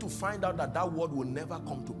are going to find out that that word will never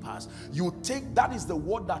come to pass. You take, that is the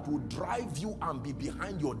word that will drive you and be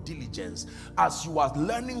behind your diligence. As you are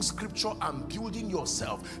learning scripture and building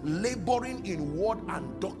yourself, laboring in word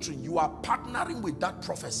and doctrine, you are partnering with that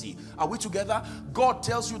prophecy. Are we together? God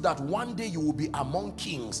tells you that one day you will be among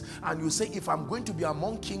kings, and you say, if I'm going to be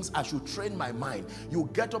among kings, I should train my mind. You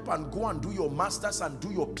get up and go and do your master's and do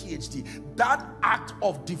your PhD. That act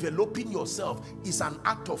of developing yourself is an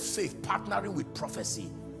act of faith, partnering with prophecy.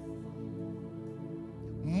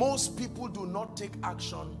 Most people do not take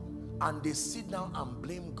action, and they sit down and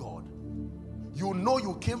blame God. You know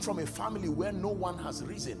you came from a family where no one has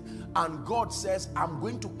risen, and God says, I'm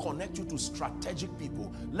going to connect you to strategic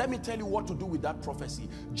people. Let me tell you what to do with that prophecy.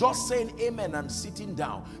 Just saying amen and sitting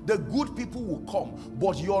down, the good people will come,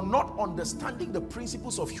 but you're not understanding the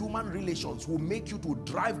principles of human relations will make you to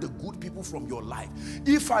drive the good people from your life.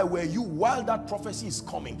 If I were you, while that prophecy is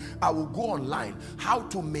coming, I will go online, how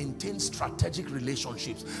to maintain strategic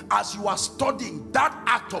relationships. As you are studying, that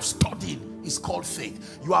act of studying is called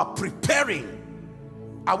faith. You are preparing.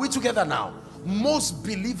 Are we together now? Most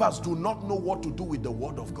believers do not know what to do with the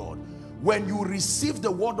word of God. When you receive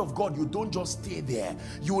the word of God, you don't just stay there.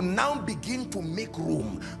 You now begin to make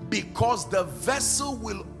room, because the vessel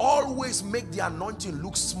will always make the anointing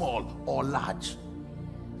look small or large.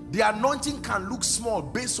 The anointing can look small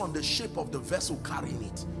based on the shape of the vessel carrying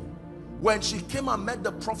it. When she came and met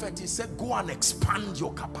the prophet, he said, go and expand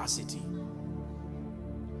your capacity.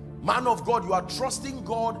 Man of God, you are trusting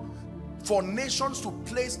God for nations to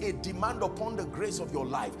place a demand upon the grace of your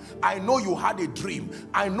life. I know you had a dream.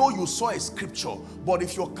 I know you saw a scripture. But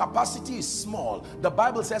if your capacity is small, the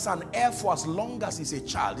Bible says an heir for as long as he's a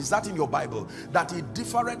child. Is that in your Bible? That he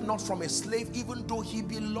differeth not from a slave, even though he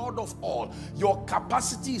be Lord of all. Your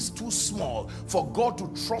capacity is too small for God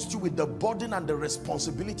to trust you with the burden and the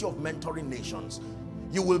responsibility of mentoring nations.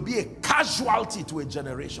 You will be a casualty to a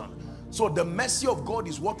generation. So the mercy of God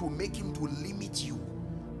is what will make him to limit you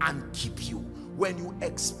and keep you. When you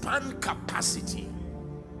expand capacity,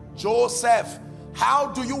 Joseph, how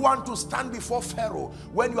do you want to stand before Pharaoh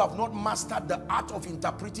when you have not mastered the art of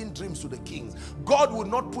interpreting dreams to the kings? God will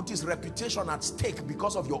not put his reputation at stake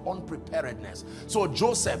because of your unpreparedness. So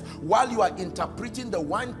Joseph, while you are interpreting the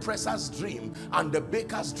wine presser's dream and the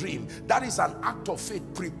baker's dream, that is an act of faith,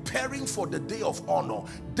 preparing for the day of honor.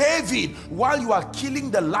 David, while you are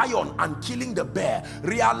killing the lion and killing the bear,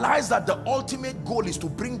 realize that the ultimate goal is to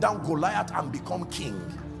bring down Goliath and become king.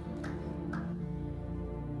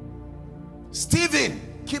 Stephen,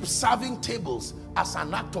 keep serving tables as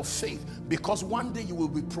an act of faith, because one day you will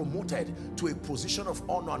be promoted to a position of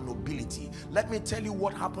honor and nobility. Let me tell you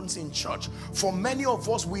what happens in church. For many of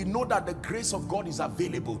us, we know that the grace of God is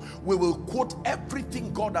available. We will quote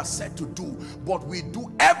everything God has said to do, but we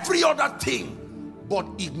do every other thing but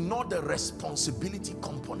ignore the responsibility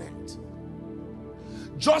component.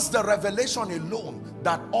 Just the revelation alone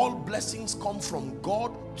that all blessings come from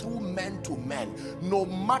God through men to men, no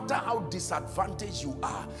matter how disadvantaged you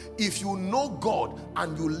are, if you know God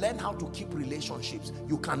and you learn how to keep relationships,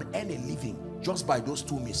 you can earn a living just by those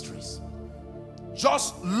two mysteries.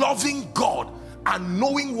 Just loving God and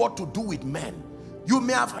knowing what to do with men. You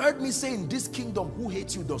may have heard me say, in this kingdom, who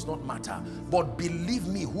hates you does not matter. But believe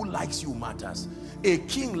me, who likes you matters. A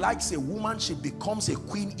king likes a woman, she becomes a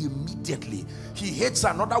queen immediately. He hates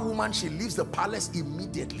another woman, she leaves the palace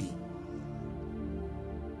immediately.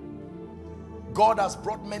 God has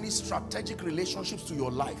brought many strategic relationships to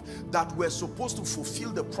your life that were supposed to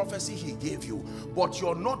fulfill the prophecy he gave you, but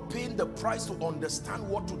you're not paying the price to understand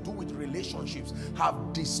what to do with relationships,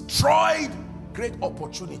 have destroyed great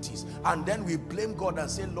opportunities. And then we blame God and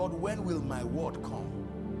say, Lord, when will my word come?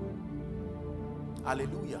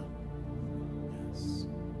 Hallelujah. Yes.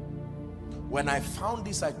 When I found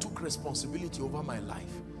this, I took responsibility over my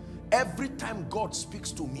life. Every time God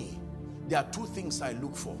speaks to me, there are two things I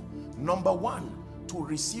look for. Number one, to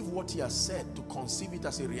receive what he has said, to conceive it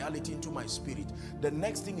as a reality into my spirit. The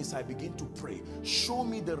next thing is I begin to pray. Show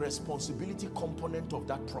me the responsibility component of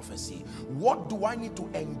that prophecy. What do I need to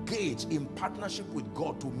engage in partnership with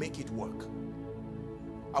God to make it work?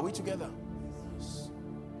 Are we together? Yes.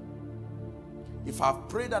 If I've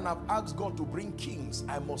prayed and I've asked God to bring kings,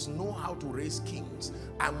 I must know how to raise kings.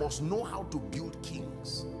 I must know how to build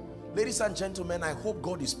kings. Ladies and gentlemen, I hope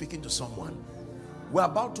God is speaking to someone. We're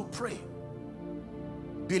about to pray.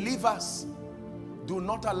 Believers, do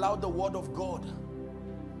not allow the word of God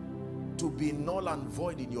to be null and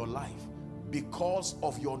void in your life because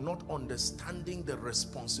of your not understanding the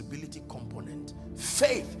responsibility component.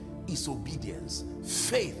 Faith is obedience.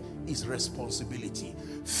 Faith is responsibility.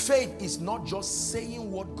 Faith is not just saying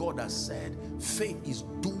what God has said. Faith is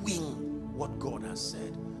doing what God has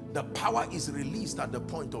said. The power is released at the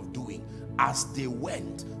point of doing. As they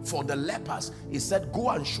went, for the lepers, he said, go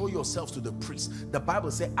and show yourselves to the priest. The Bible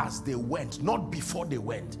said as they went, not before they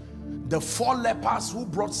went. The 4 lepers who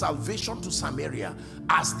brought salvation to Samaria,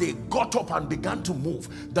 as they got up and began to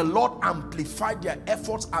move, the Lord amplified their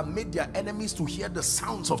efforts and made their enemies to hear the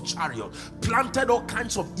sounds of chariots, planted all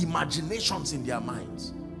kinds of imaginations in their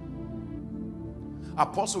minds.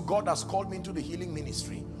 Apostle, God has called me into the healing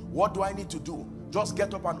ministry. What do I need to do? Just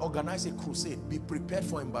get up and organize a crusade. Be prepared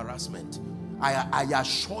for embarrassment. I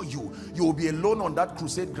assure you, you will be alone on that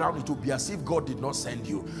crusade ground. It will be as if God did not send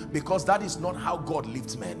you, because that is not how God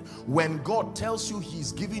lifts men. When God tells you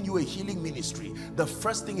he's giving you a healing ministry, the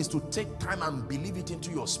first thing is to take time and believe it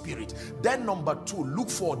into your spirit. Then number two, look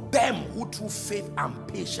for them who through faith and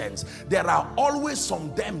patience, there are always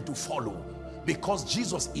some them to follow. Because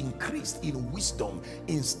Jesus increased in wisdom,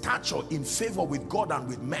 in stature, in favor with God and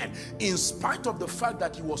with men. In spite of the fact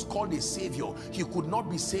that he was called a savior, he could not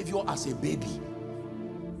be savior as a baby.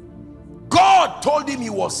 God told him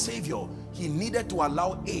he was savior. He needed to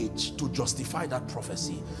allow age to justify that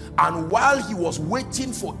prophecy. And while he was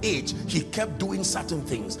waiting for age, he kept doing certain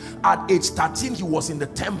things. At age 13, he was in the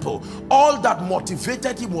temple. All that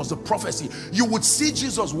motivated him was the prophecy. You would see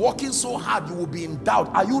Jesus working so hard, you would be in doubt.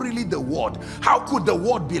 Are you really the word? How could the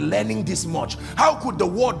word be learning this much? How could the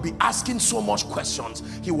word be asking so much questions?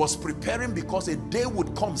 He was preparing because a day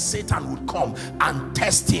would come, Satan would come and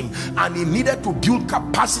test him. And he needed to build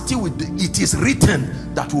capacity with the it is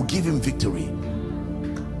written that will give him victory.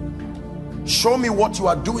 Show me what you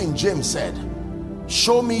are doing, James said.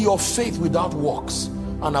 Show me your faith without works,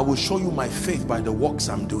 and I will show you my faith by the works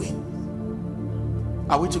I'm doing.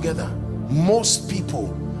 Are we together? Most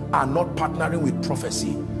people are not partnering with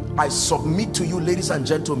prophecy. I submit to you, ladies and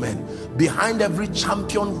gentlemen, behind every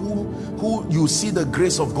champion who you see the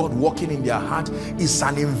grace of God working in their heart is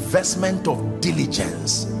an investment of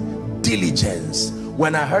diligence. Diligence.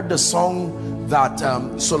 When I heard the song that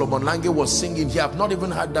Solomon Lange was singing here, I've not even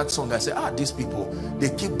heard that song. I said, these people, they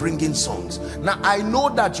keep bringing songs. Now I know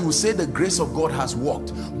that you say the grace of God has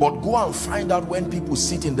worked, but go and find out when people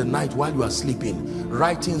sit in the night while you are sleeping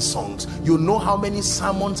writing songs. You know how many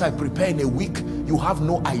sermons I prepare in a week? You have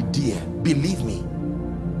no idea. Believe me,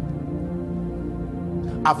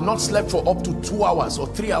 I've not slept for up to 2 hours or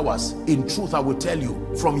 3 hours. In truth, I will tell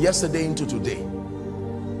you, from yesterday into today.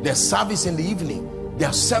 There's service in the evening. There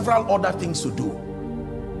are several other things to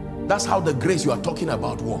do. That's how the grace you are talking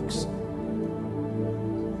about works.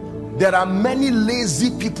 There are many lazy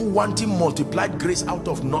people wanting multiplied grace out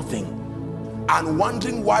of nothing and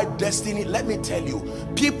wondering why destiny. Let me tell you,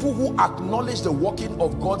 people who acknowledge the working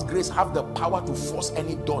of God's grace have the power to force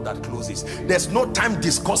any door that closes. There's no time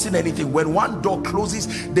discussing anything. When one door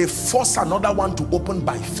closes, they force another one to open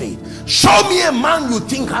by faith. Show me a man you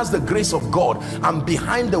think has the grace of God, and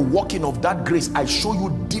behind the working of that grace, I show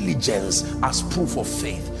you diligence as proof of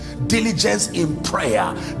faith. Diligence in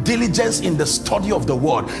prayer, diligence in the study of the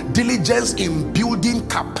word, diligence in building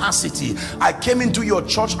capacity. I came into your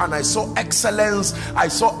church and I saw excellence. I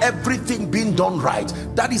saw everything being done right.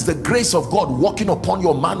 That is the grace of God working upon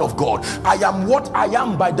your man of God. I am what I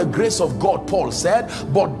am by the grace of God, Paul said,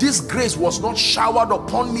 but this grace was not showered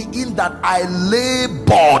upon me in that I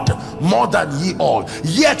labored more than ye all.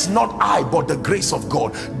 Yet not I, but the grace of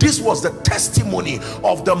God. This was the testimony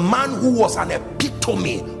of the man who was an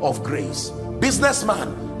epitome of grace.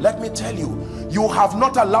 Businessman, let me tell you, you have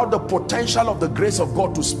not allowed the potential of the grace of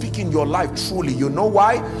God to speak in your life truly. You know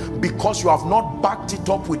why? Because you have not backed it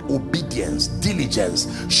up with obedience,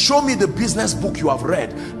 diligence. Show me the business book you have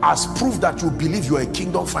read as proof that you believe you are a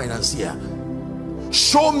kingdom financier.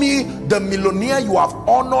 Show me the millionaire you have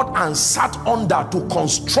honored and sat under to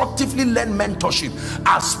constructively lend mentorship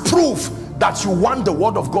as proof that you want the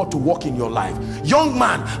word of God to work in your life. Young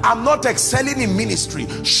man, I'm not excelling in ministry.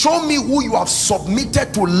 Show me who you have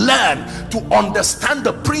submitted to learn to understand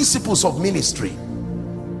the principles of ministry.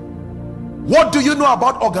 What do you know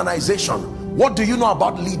about organization? What do you know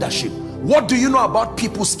about leadership? What do you know about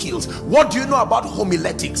people skills? What do you know about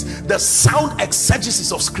homiletics, the sound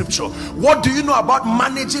exegesis of scripture? What do you know about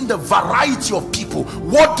managing the variety of people?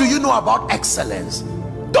 What do you know about excellence?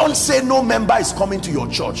 Don't say no member is coming to your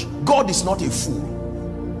church. God is not a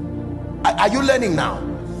fool. Are you learning now?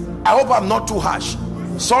 I hope I'm not too harsh.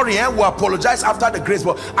 Sorry, we'll apologize after the grace,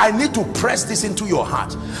 but I need to press this into your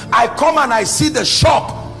heart. I come and I see the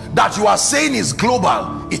shop that you are saying is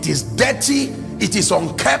global. It is dirty. It is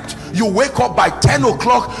unkept. You wake up by 10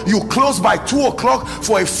 o'clock, you close by 2 o'clock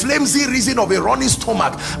for a flimsy reason of a running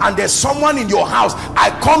stomach, and there's someone in your house. I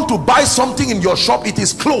come to buy something in your shop, it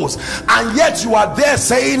is closed, and yet you are there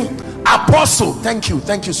saying, Apostle, thank you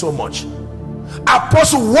so much.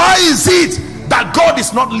 Apostle, why is it that God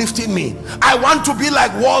is not lifting me? I want to be like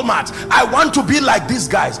Walmart. I want to be like these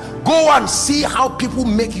guys. Go and see how people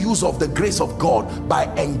make use of the grace of God by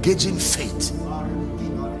engaging faith.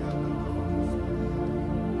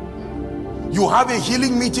 You have a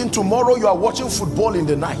healing meeting tomorrow, you are watching football in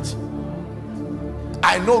the night.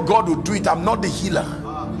 I know God will do it. I'm not the healer.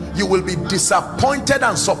 you will be disappointed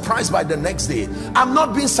and surprised by the next day. I'm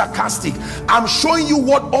not being sarcastic. I'm showing you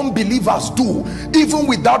what unbelievers do even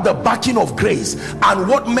without the backing of grace, and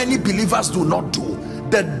what many believers do not do.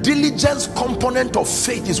 The diligence component of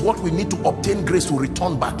faith is what we need to obtain grace to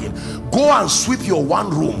return back in. Go and sweep your one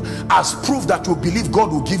room as proof that you believe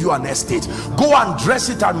God will give you an estate. Go and dress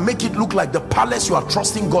it and make it look like the palace you are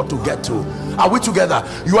trusting God to get to. Are we together?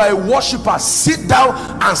 You are a worshiper. Sit down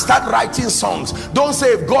and start writing songs. Don't say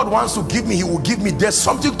if God wants to give me, he will give me. There's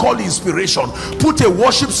something called inspiration. Put a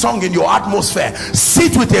worship song in your atmosphere.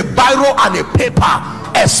 Sit with a biro and a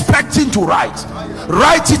paper expecting to write.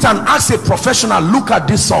 Write it and ask a professional, look at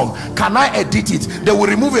this song, can I edit it? They will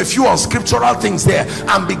remove a few unscriptural things there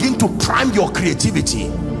and begin to prime your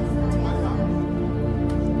creativity.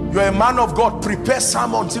 You're a man of God. Prepare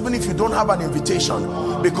sermons even if you don't have an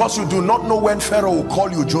invitation, because you do not know when Pharaoh will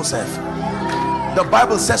call you Joseph. The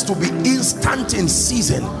Bible says to be instant in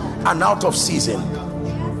season and out of season.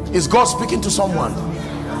 Is God speaking to someone?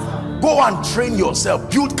 Go and train yourself,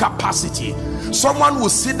 build capacity. Someone will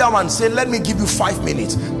sit down and say, let me give you 5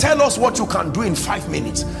 minutes. Tell us what you can do in 5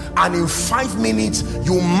 minutes. And in 5 minutes,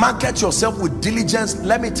 you market yourself with diligence.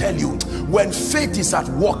 Let me tell you, when faith is at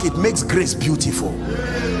work, it makes grace beautiful.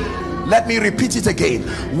 Let me repeat it again.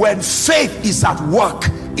 When faith is at work,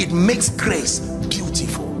 it makes grace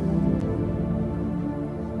beautiful.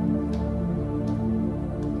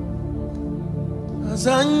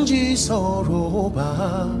 Azanji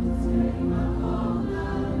Soroba.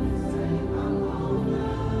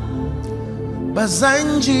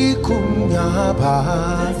 Bazanji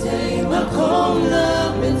kunyaba.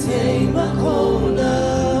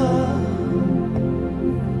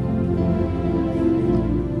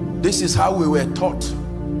 This is how we were taught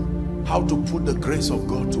how to put the grace of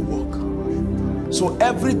God to work. So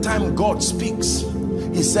every time God speaks,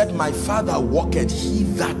 he said, my Father walketh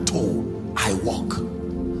hitherto, I walk.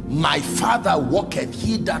 My Father walketh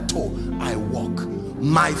hitherto, I walk.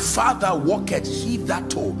 My Father walketh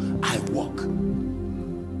hitherto, I walk.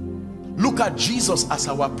 Look at Jesus as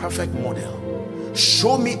our perfect model.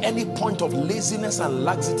 Show me any point of laziness and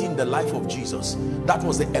laxity in the life of Jesus. That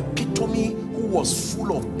was the epitome who was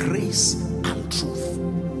full of grace and truth.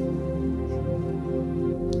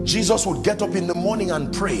 Jesus would get up in the morning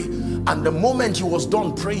and pray, and the moment he was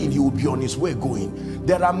done praying, he would be on his way going.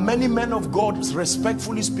 There are many men of God,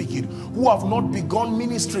 respectfully speaking, who have not begun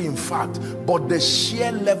ministry in fact, but the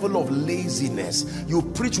sheer level of laziness. You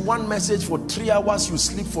preach one message for 3 hours, you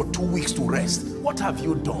sleep for 2 weeks to rest. What have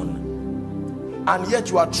you done? And yet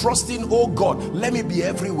you are trusting, oh God, let me be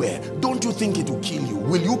everywhere. Don't you think it will kill you?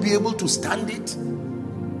 Will you be able to stand it?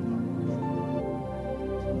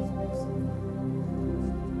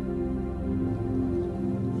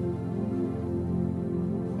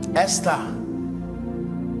 Esther,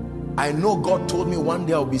 I know God told me one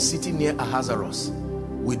day I'll be sitting near Ahasuerus.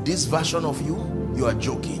 With this version of you, you are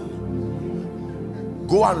joking.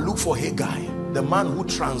 Go and look for Haggai, the man who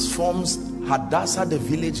transforms Hadassah, the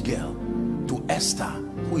village girl, to Esther,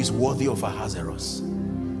 who is worthy of Ahasuerus.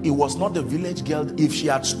 It was not the village girl. If she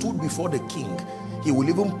had stood before the king, he will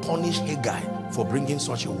even punish Haggai for bringing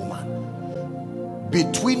such a woman.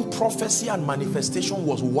 Between prophecy and manifestation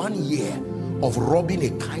was 1 year of rubbing a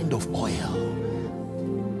kind of oil.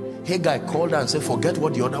 Haggai called her and said, forget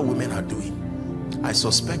what the other women are doing. I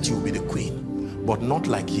suspect you will be the queen, but not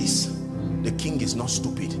like his. The king is not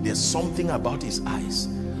stupid. There's something about his eyes.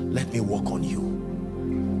 Let me work on you.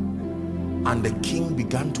 And the king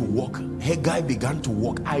began to walk. Haggai began to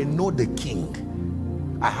walk. I know the king.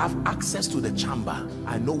 I have access to the chamber.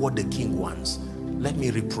 I know what the king wants. Let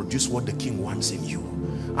me reproduce what the king wants in you.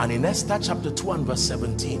 And in Esther chapter 2 and verse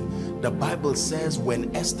 17, the Bible says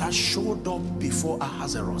when Esther showed up before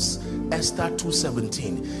Ahasuerus, Esther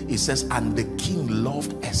 2:17, it says, and the king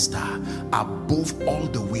loved Esther above all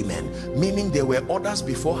the women, meaning there were others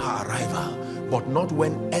before her arrival, but not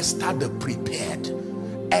when Esther the prepared,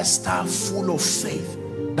 Esther full of faith.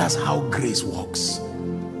 That's how grace works.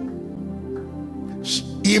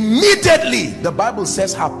 Immediately, the Bible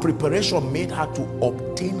says her preparation made her to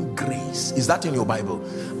obtain grace. Is that in your Bible?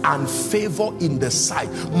 And favor in the sight,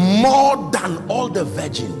 more than all the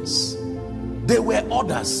virgins. There were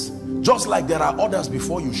others, just like there are others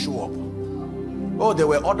before you show up. Oh, there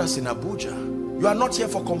were others in Abuja. You are not here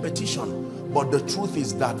for competition, but the truth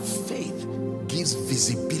is that faith gives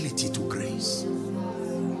visibility to grace.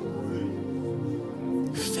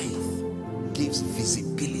 Faith gives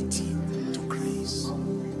visibility to grace.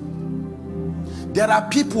 There are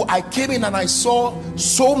people, I came in and I saw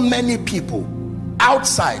so many people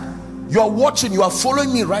outside. You are watching, you are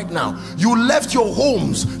following me right now. You left your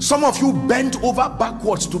homes. Some of you bent over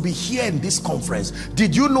backwards to be here in this conference.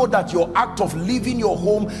 Did you know that your act of leaving your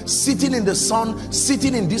home, sitting in the sun,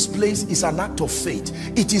 sitting in this place is an act of faith?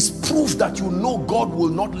 It is proof that you know God will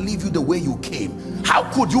not leave you the way you came. How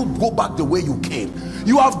could you go back the way you came?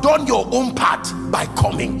 You have done your own part by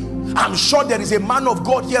coming. I'm sure there is a man of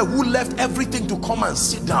God here who left everything to come and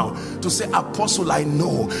sit down to say, Apostle, I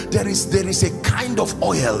know there is a kind of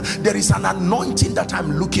oil, there is an anointing that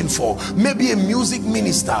I'm looking for. Maybe a music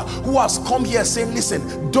minister who has come here saying,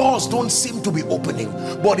 listen, doors don't seem to be opening.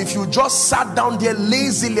 But if you just sat down there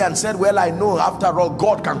lazily and said, well, I know after all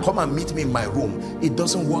God can come and meet me in my room, it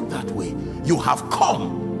doesn't work that way. You have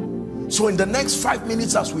come. So in the next 5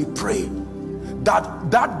 minutes as we pray,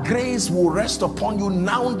 that grace will rest upon you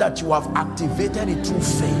now that you have activated it through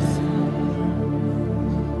faith.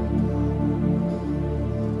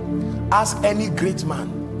 Ask any great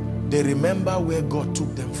man, they remember where God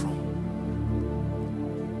took them from.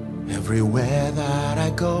 Everywhere that I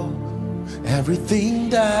go, everything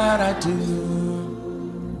that I do,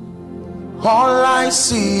 all I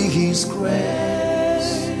see is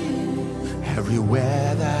grace.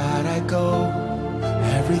 Everywhere that I go,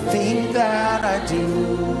 everything that I do,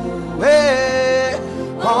 hey,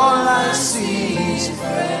 all I see is grace.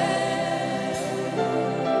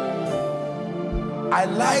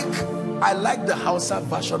 I like the Hausa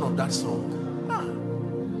version of that song.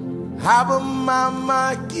 Haba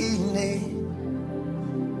mama kine.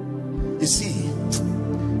 You see,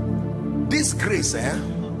 this grace,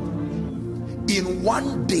 in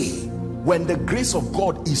one day, when the grace of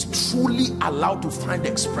God is truly allowed to find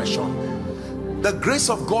expression, the grace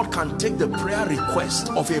of God can take the prayer request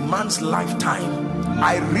of a man's lifetime,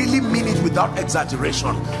 I really mean it without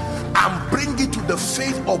exaggeration, and bring it to the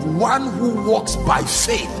faith of one who walks by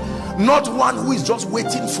faith, not one who is just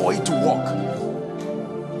waiting for it to walk.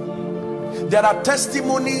 There are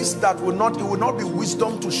testimonies that it will not be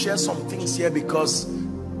wisdom to share some things here because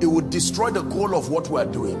it would destroy the goal of what we are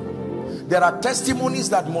doing. There are testimonies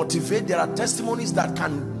that motivate, there are testimonies that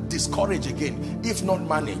can discourage again, if not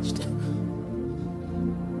managed.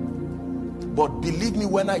 But believe me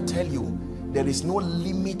when I tell you, there is no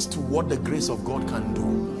limit to what the grace of God can do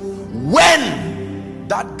when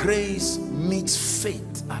that grace meets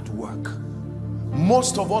faith at work.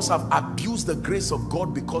 Most of us have abused the grace of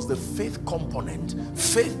God because the faith component,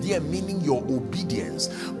 faith there meaning your obedience,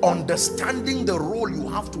 understanding the role you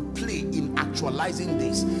have to play in actualizing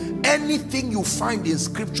this. Anything you find in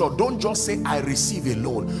scripture, don't just say I receive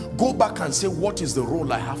alone. Go back and say, what is the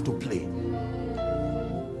role I have to play?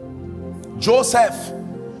 Joseph,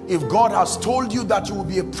 if God has told you that you will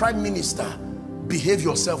be a prime minister, behave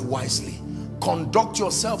yourself wisely, conduct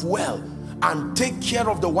yourself well, and take care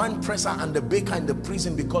of the wine presser and the baker in the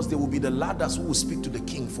prison, because they will be the ladders who will speak to the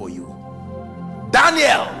king for you.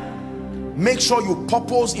 Daniel, make sure you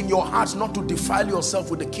purpose in your heart not to defile yourself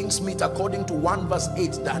with the king's meat, according to 1 verse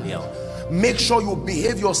 8. Daniel, make sure you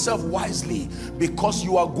behave yourself wisely, because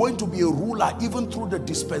you are going to be a ruler even through the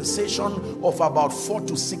dispensation of about 4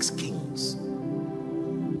 to 6 kings.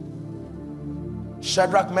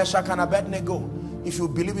 Shadrach, Meshach and Abednego, if you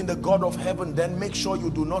believe in the God of heaven, then make sure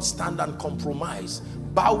you do not stand and compromise,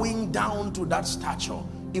 bowing down to that stature,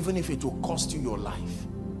 even if it will cost you your life.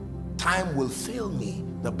 Time will fail me,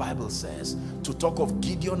 the Bible says, to talk of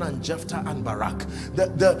Gideon and Jephthah and Barak.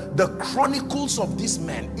 The chronicles of these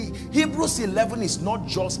men, Hebrews 11 is not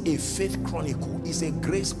just a faith chronicle, it's a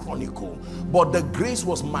grace chronicle. But the grace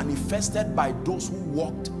was manifested by those who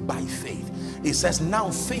walked by faith. It says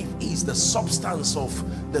now faith is the substance of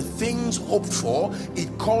the things hoped for.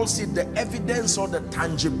 It calls it the evidence or the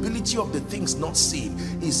tangibility of the things not seen.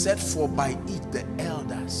 It said, for by it the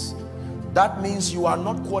elders. That means you are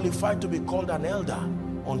not qualified to be called an elder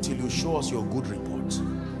until you show us your good report.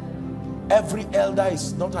 Every elder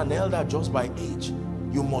is not an elder just by age.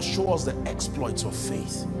 You must show us the exploits of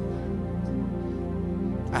faith.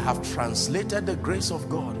 I have translated the grace of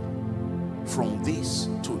God from this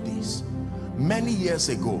to this. Many years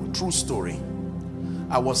ago, true story,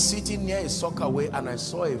 I was sitting near a soccer way and I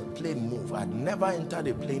saw a plane move. I'd never entered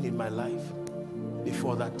a plane in my life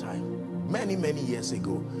before that time. Many years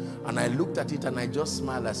ago. And I looked at it and I just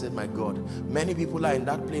smiled. I said, my God, many people are in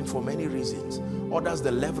that plane for many reasons. Others,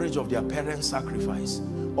 the leverage of their parents' sacrifice.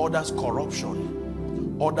 Others,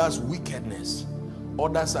 corruption. Others, wickedness.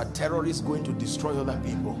 Others are terrorists going to destroy other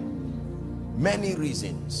people. Many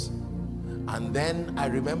reasons. And then I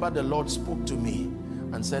remember the Lord spoke to me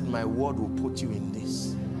and said, my word will put you in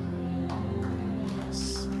this.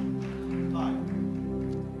 Yes.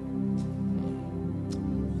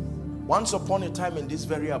 Once upon a time in this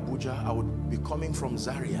very Abuja, I would be coming from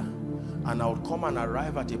Zaria and I would come and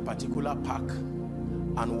arrive at a particular park.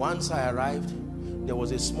 And once I arrived, there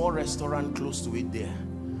was a small restaurant close to it there.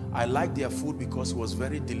 I liked their food because it was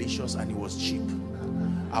very delicious and it was cheap.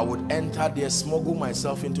 I would enter there, smuggle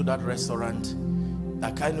myself into that restaurant.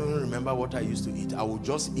 I can't even remember what I used to eat. I would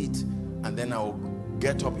just eat and then I would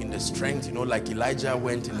get up in the strength, you know, like Elijah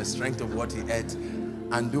went in the strength of what he ate,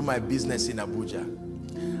 and do my business in Abuja.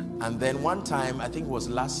 And then one time, I think it was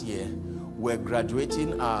last year, we're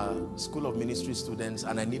graduating School of Ministry students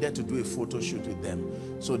and I needed to do a photo shoot with them.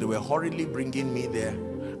 So they were hurriedly bringing me there.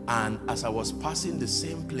 And as I was passing the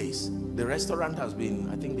same place, the restaurant has been,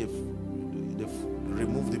 I think they've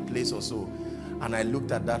removed the place or so. And I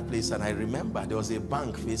looked at that place and I remember there was a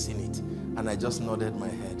bank facing it. And I just nodded my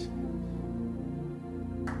head.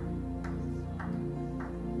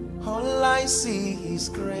 All I see is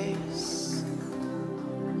grace.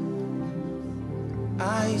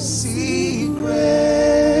 I see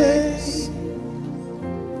grace.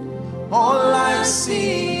 All I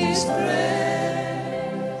see is grace.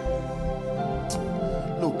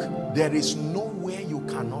 Look, there is nowhere you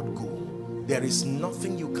cannot go. There is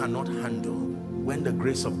nothing you cannot handle when the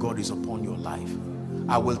grace of God is upon your life.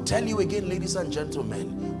 I will tell you again, ladies and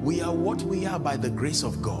gentlemen, we are what we are by the grace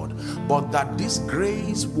of God, but that this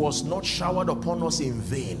grace was not showered upon us in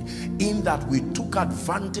vain, in that we took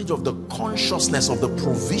advantage of the consciousness of the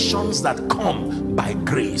provisions that come by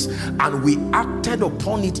grace, and we acted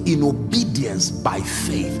upon it in obedience by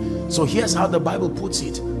faith. So here's how the Bible puts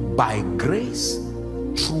it: by grace,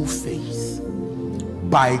 through faith.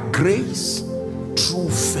 By grace, through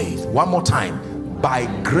faith. One more time: by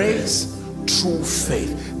grace, through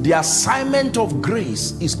faith. The assignment of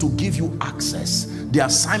grace is to give you access. The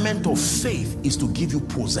assignment of faith is to give you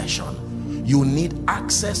possession. You need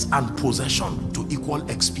access and possession to equal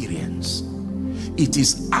experience. It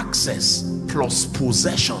is access plus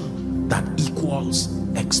possession that equals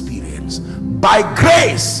experience. By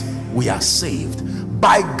grace we are saved.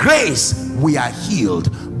 By grace we are healed.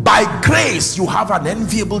 By grace you have an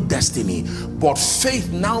enviable destiny. But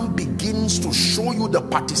faith now begins to show you the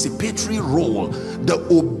participatory role, the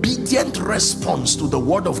obedient response to the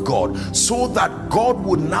word of God, so that God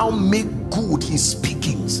would now make good his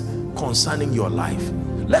speakings concerning your life.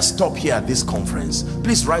 Let's stop here at this conference.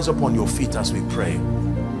 Please rise up on your feet as we pray.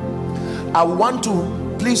 I want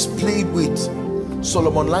to please plead with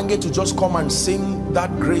Solomon Lange to just come and sing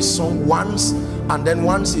that grace song once, and then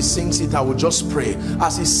once he sings it, I will just pray.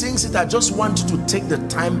 As he sings it, I just want you to take the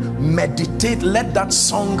time, meditate, let that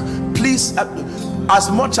song, please, as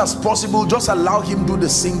much as possible, just allow him do the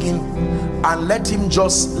singing, and let him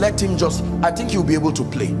just, I think you'll be able to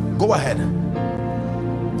play. Go ahead.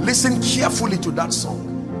 Listen carefully to that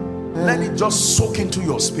song. Let it just soak into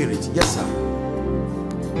your spirit. Yes, sir.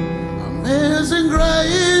 Amazing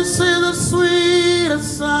grace is the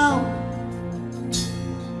sweetest sound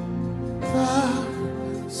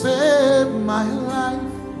that saved my life.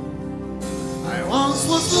 I once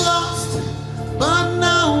was lost, but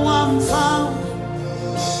now I'm found.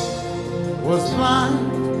 Was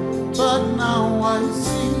blind, but now I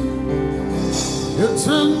see. You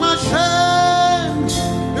took my shame,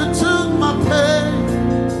 you took my pain.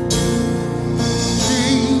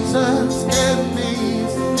 Jesus gave me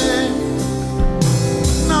his name.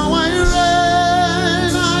 Now I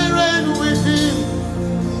reign with him.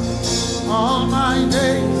 All my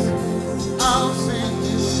days I'll sing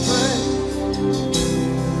his praise.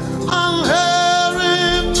 I'll hear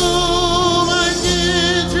him do my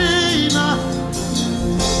teaching.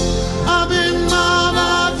 I've been mad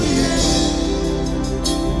at him.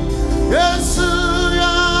 Yes,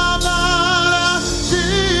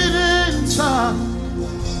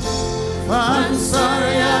 I'm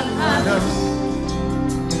sorry I had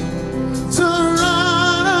to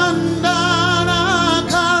run under a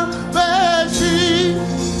carpet.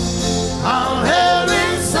 I'll hear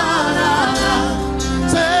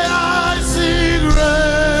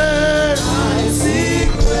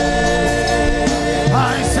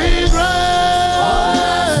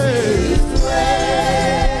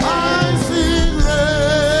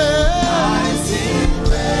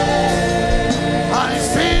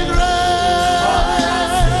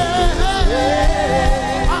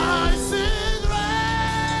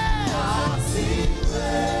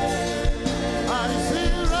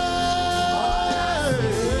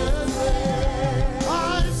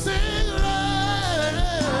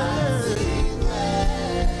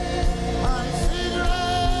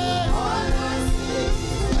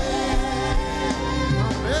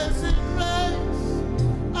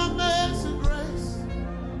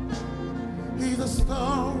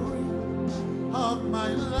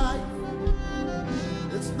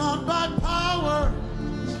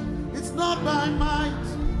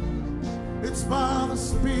is by the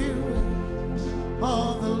Spirit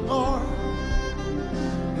of the Lord.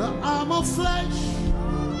 The arm of flesh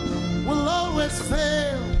will always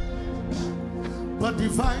fail, but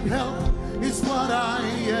divine help is what I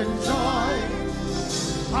enjoy.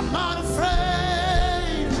 I'm not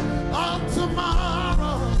afraid of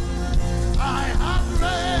tomorrow. I have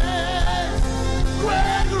grace,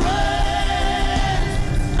 great grace.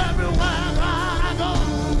 Everywhere I go,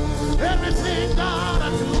 everything that I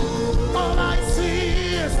do, all I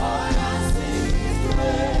see is grace.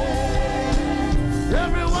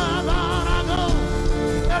 Everywhere that I go,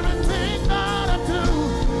 everything that I do,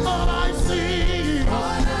 all I see.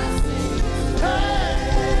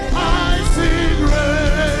 Hey, I see grace.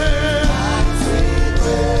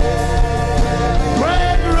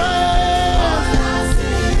 Great grace.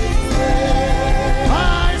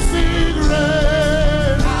 I see grace.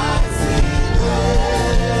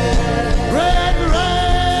 Great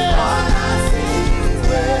grace.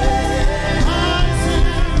 I see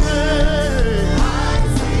grace.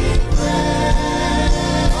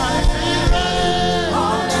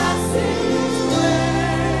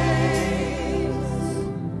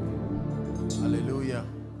 Hallelujah.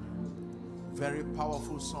 Very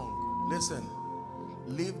powerful song. Listen,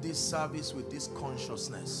 leave this service with this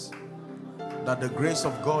consciousness that the grace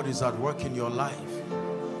of God is at work in your life.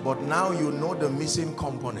 But now you know the missing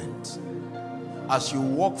component. As you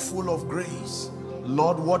walk full of grace,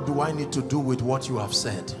 Lord, what do I need to do with what you have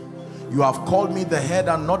said? You have called me the head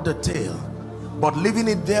and not the tail, but leaving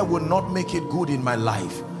it there will not make it good in my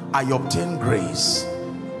life. I obtain grace.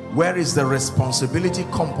 Where is the responsibility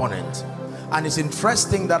component? And it's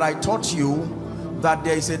interesting that I taught you that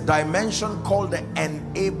there is a dimension called the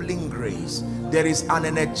enabling grace. There is an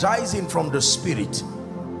energizing from the Spirit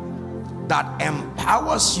that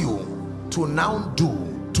empowers you to now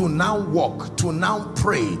do, to now walk, to now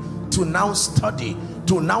pray, to now study,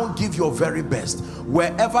 to now give your very best.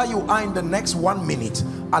 Wherever you are in the next 1 minute,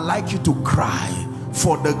 I'd like you to cry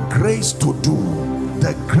for the grace to do.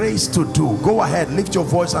 The grace to do. Go ahead, lift your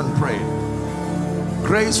voice and pray.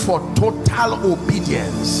 Grace for total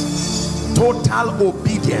obedience. Total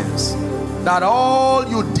obedience. That all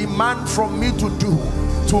you demand from me to do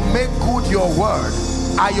to make good your word,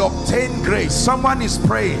 I obtain grace. Someone is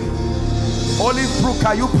praying. Olive Brook,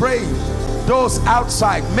 are you praying? Those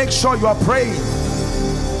outside, make sure you are praying.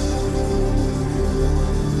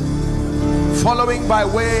 Following by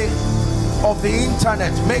way of the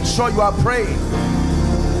internet, make sure you are praying.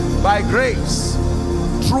 By grace,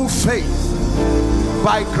 through faith.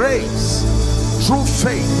 By grace, through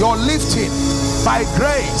faith, you're lifting. By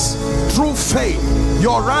grace, through faith,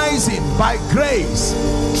 you're rising. By grace,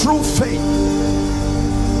 through faith.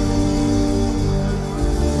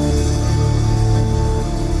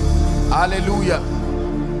 Hallelujah.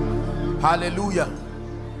 Hallelujah.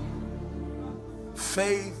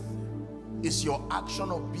 Faith is your action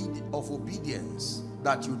of obedience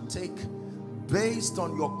that you take based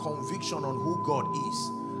on your conviction on who God is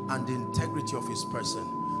and the integrity of his person.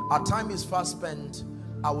 Our time is fast spent.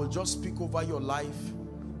 I will just speak over your life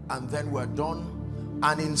and then we're done.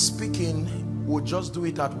 And in speaking, we'll just do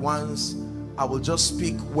it at once. I will just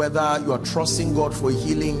speak whether you are trusting God for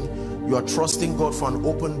healing, you are trusting God for an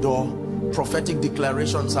open door. Prophetic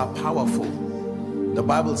declarations are powerful. The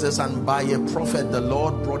Bible says, and by a prophet the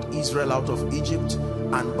Lord brought Israel out of Egypt,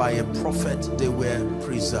 and by a prophet they were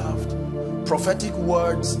preserved. Prophetic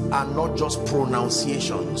words are not just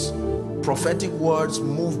pronunciations. Prophetic words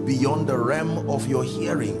move beyond the realm of your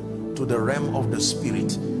hearing to the realm of the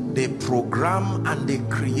Spirit. They program and they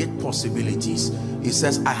create possibilities. It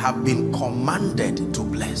says, I have been commanded to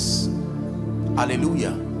bless.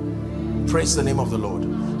 Hallelujah. Praise the name of the Lord.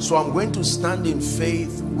 So I'm going to stand in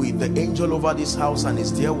faith with the angel over this house and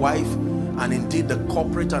his dear wife, and indeed the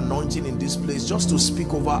corporate anointing in this place, just to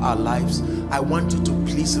speak over our lives. I want you to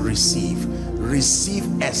please receive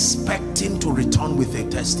expecting to return with a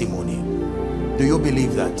testimony. Do you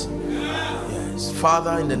believe that? Yes.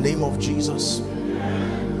 Father, in the name of Jesus,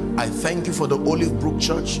 I thank you for the Olive Brook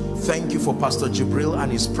Church. Thank you for Pastor Jibril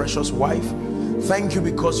and his precious wife. Thank you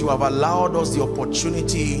because you have allowed us the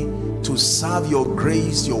opportunity to serve your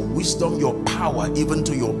grace, your wisdom, your power, even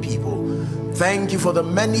to your people. Thank you for the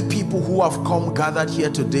many people who have come gathered here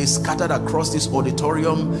today, scattered across this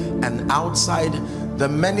auditorium and outside, the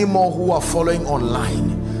many more who are following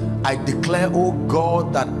online. I declare, oh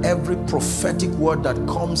God, that every prophetic word that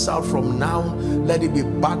comes out from now, let it be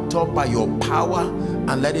backed up by your power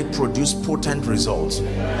and let it produce potent results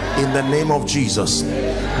in the name of Jesus.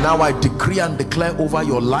 Now I decree and declare over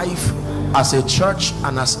your life as a church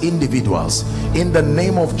and as individuals, in the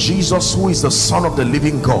name of Jesus, who is the Son of the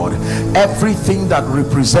living God, everything that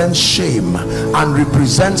represents shame and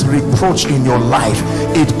represents reproach in your life,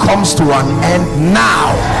 it comes to an end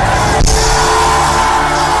now.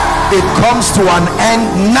 It comes to an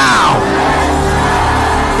end now.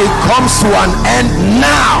 It comes to an end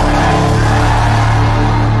now.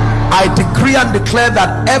 I decree and declare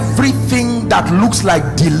that everything that looks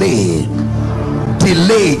like delay,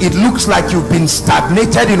 it looks like you've been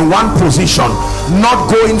stagnated in one position, not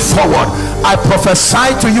going forward, I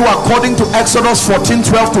prophesy to you according to Exodus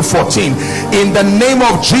 14:12 to 14, in the name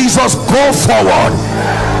of Jesus, go forward,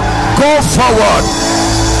 go forward,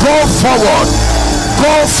 go forward,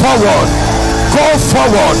 go forward, go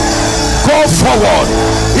forward, go forward,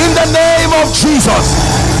 in the name of Jesus.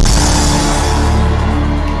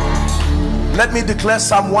 Let me declare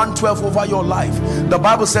Psalm 112 over your life. The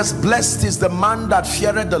Bible says, blessed is the man that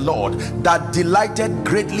feareth the Lord, that delighted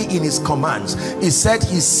greatly in his commands. He said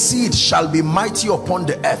his seed shall be mighty upon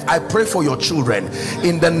the earth. I pray for your children.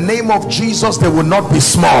 In the name of Jesus, they will not be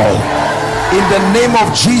small. In the name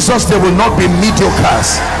of Jesus, they will not be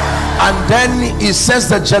mediocres. And then it says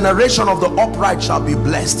the generation of the upright shall be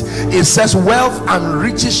blessed. It says wealth and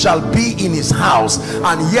riches shall be in his house,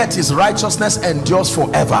 and yet his righteousness endures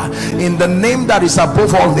forever. In the name that is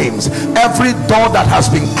above all names, every door that has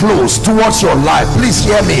been closed towards your life, please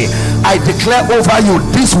hear me, I declare over you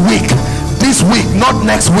this week, not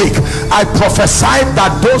next week, I prophesy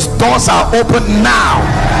that those doors are open now.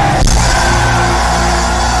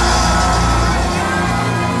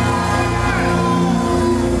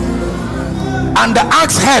 And the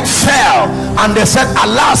axe head fell, and they said,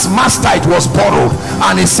 alas, master, it was borrowed.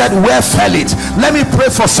 And he said, where fell it? Let me pray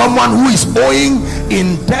for someone who is owing,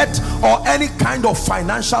 in debt, or any kind of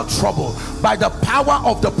financial trouble. By the power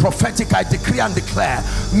of the prophetic, I decree and declare,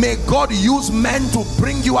 may God use men to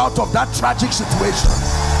bring you out of that tragic situation.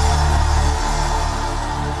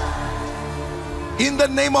 In the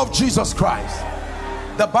name of Jesus Christ.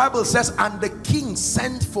 The Bible says, and the king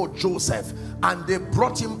sent for Joseph, and they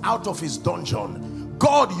brought him out of his dungeon.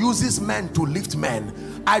 God uses men to lift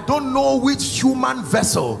men. I don't know which human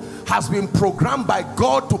vessel has been programmed by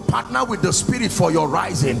God to partner with the Spirit for your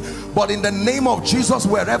rising, but in the name of Jesus,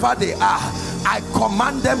 wherever they are, I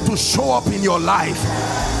command them to show up in your life.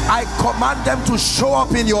 I command them to show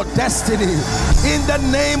up in your destiny, in the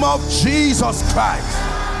name of Jesus Christ.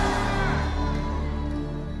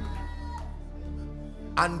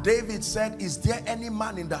 And David said, is there any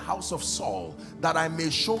man in the house of Saul that I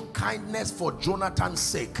may show kindness for Jonathan's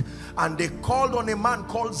sake? And they called on a man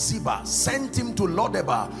called Ziba, sent him to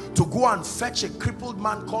Lodebar to go and fetch a crippled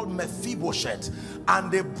man called Mephibosheth.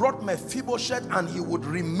 And they brought Mephibosheth, and he would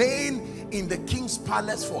remain in the king's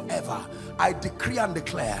palace forever. I decree and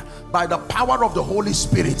declare, by the power of the Holy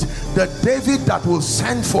Spirit, the David that will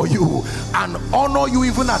send for you and honor you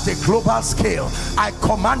even at a global scale, I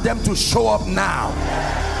command them to show up now.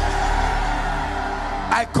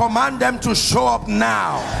 I command them to show up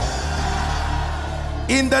now,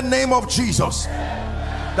 in the name of Jesus.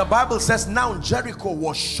 The Bible says, now Jericho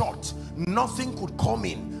was shut, nothing could come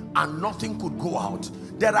in and nothing could go out.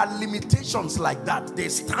 There are limitations like that. They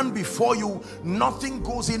stand before you, nothing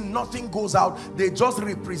goes in, nothing goes out. They just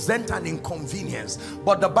represent an inconvenience.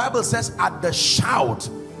 But the Bible says, at the shout,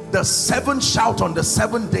 the seventh shout on the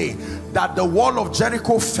seventh day, that the wall of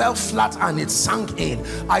Jericho fell flat and it sank in.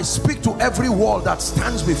 I speak to every wall that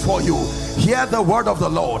stands before you. Hear the word of the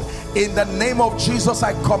Lord. In the name of Jesus,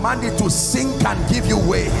 I command it to sink and give you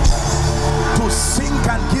way. To sink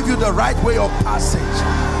and give you the right way of passage.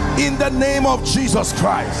 In the name of Jesus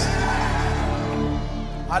Christ.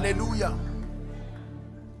 Hallelujah.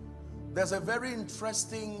 There's a very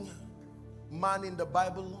interesting man in the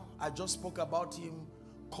Bible, I just spoke about him,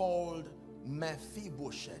 called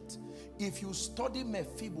Mephibosheth. If you study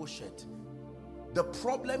Mephibosheth, the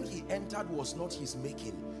problem he entered was not his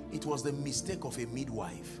making. It was the mistake of a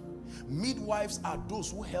midwife. Midwives are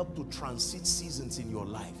those who help to transit seasons in your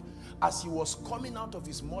life. As he was coming out of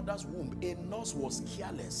his mother's womb, a nurse was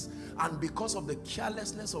careless, and because of the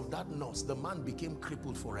carelessness of that nurse, the man became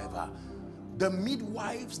crippled forever. The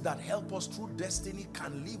midwives that help us through destiny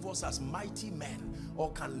can leave us as mighty men,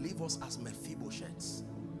 or can leave us as Mephibosheths.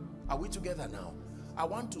 Are we together now? I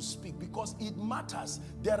want to speak because it matters.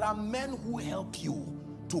 There are men who help you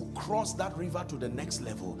to cross that river to the next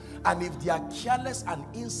level, and if they are careless and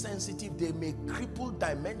insensitive, they may cripple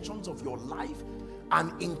dimensions of your life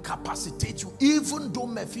and incapacitate you. Even though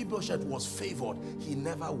Mephibosheth was favored, he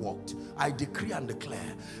never walked. I decree and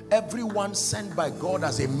declare, everyone sent by God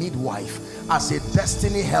as a midwife, as a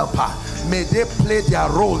destiny helper, may they play their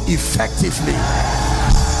role effectively.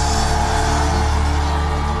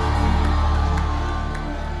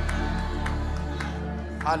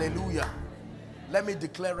 Hallelujah. Let me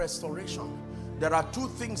declare restoration. There are two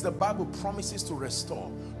things the Bible promises to restore.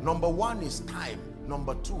 Number one is time.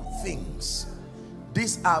 Number two, things.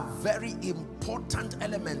 These are very important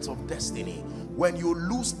elements of destiny. When you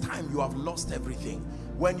lose time, you have lost everything.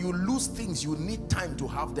 When you lose things, you need time to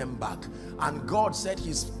have them back. And God said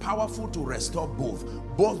he's powerful to restore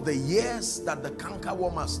both the years that the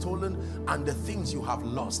cankerworm has stolen and the things you have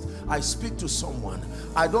lost. I speak to someone.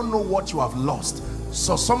 I don't know what you have lost.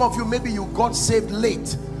 So some of you, maybe you got saved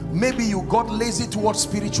late. Maybe you got lazy towards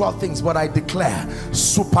spiritual things, but I declare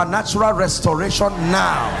supernatural restoration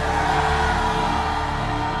now.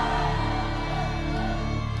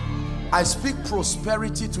 I speak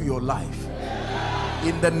prosperity to your life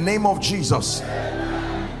in the name of Jesus.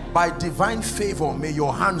 By divine favor, may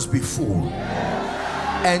your hands be full.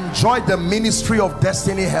 Enjoy the ministry of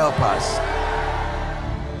destiny helpers.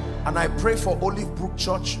 And I pray for Olive Brook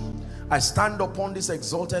Church. I stand upon this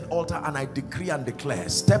exalted altar and I decree and declare,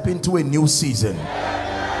 step into a new season.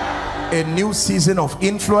 A new season of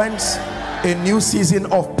influence, a new season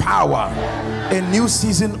of power, a new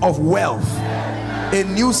season of wealth, a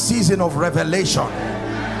new season of revelation.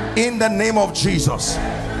 In the name of Jesus,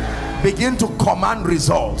 begin to command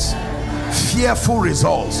results, fearful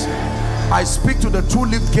results. I speak to the two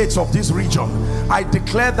lift gates of this region. I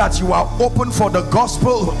declare that you are open for the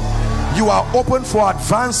gospel. You are open for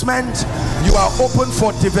advancement. You are open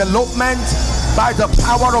for development by the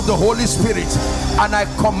power of the Holy Spirit. And I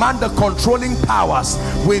command the controlling powers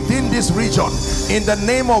within this region, in the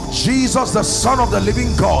name of Jesus, the Son of the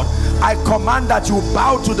living God, I command that you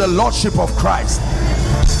bow to the Lordship of Christ.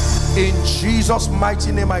 In Jesus'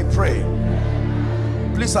 mighty name I pray.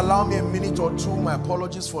 Please allow me a minute or two. My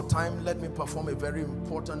apologies for time. Let me perform a very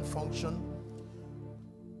important function.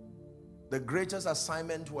 The greatest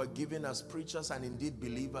assignment we're given as preachers and indeed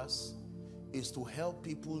believers is to help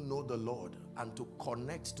people know the Lord and to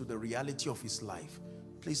connect to the reality of his life.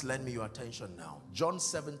 Please lend me your attention now. John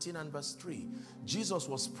 17 and verse 3. Jesus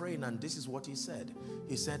was praying and this is what he said.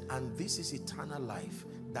 He said, and this is eternal life,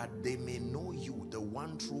 that they may know you, the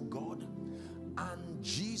one true God, and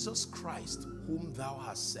Jesus Christ, whom thou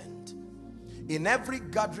hast sent. In every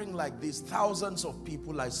gathering like this, thousands of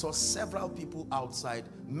people, I saw several people outside,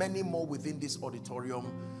 many more within this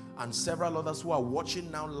auditorium, and several others who are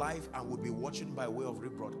watching now live and will be watching by way of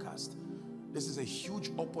rebroadcast. This is a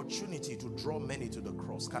huge opportunity to draw many to the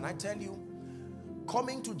cross. Can I tell you,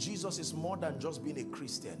 coming to Jesus is more than just being a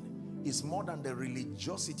Christian. It's more than the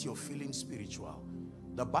religiosity of feeling spiritual.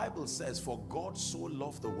 The Bible says, for God so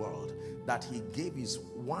loved the world that he gave his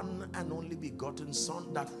one and only begotten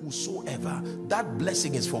son, that whosoever, that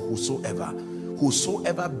blessing is for whosoever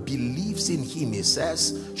believes in him, he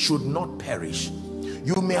says, should not perish.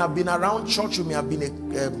 You may have been around church, you may have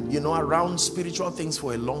been around spiritual things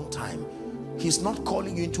for a long time. He's not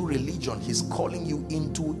calling you into religion, he's calling you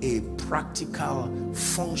into a practical,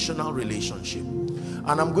 functional relationship.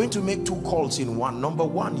 And I'm going to make two calls in one. Number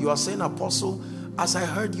one, you are saying, Apostle, as I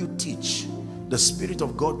heard you teach, the Spirit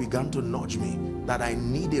of God began to nudge me that I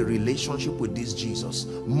need a relationship with this Jesus.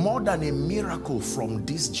 More than a miracle from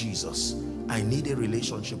this Jesus, I need a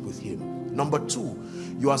relationship with him. Number two,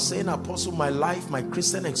 you are saying, Apostle, my life, my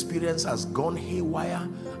Christian experience has gone haywire.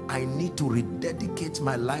 I need to rededicate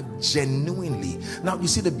my life genuinely. Now, you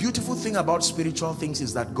see, the beautiful thing about spiritual things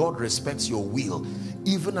is that God respects your will,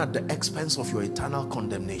 even at the expense of your eternal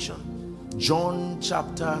condemnation. John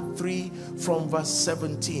chapter 3 from verse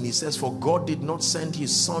 17, he says, for God did not send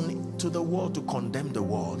his son to the world to condemn the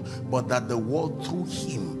world, but that the world through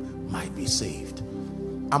him might be saved.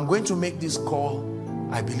 I'm going to make this call.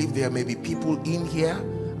 I believe there may be people in here,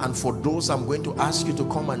 and for those, I'm going to ask you to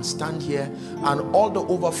come and stand here, and all the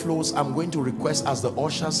overflows, I'm going to request as the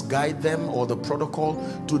ushers guide them, or the protocol,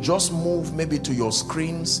 to just move maybe to your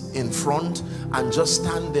screens in front and just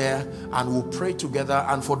stand there, and we'll pray together.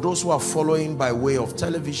 And for those who are following by way of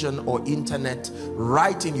television or internet,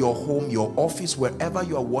 right in your home, your office, wherever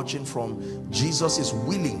you are watching from, Jesus is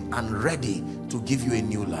willing and ready to give you a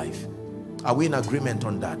new life. Are we in agreement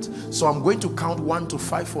on that? So I'm going to count 1 to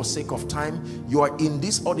 5 for sake of time. You are in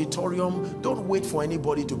this auditorium. Don't wait for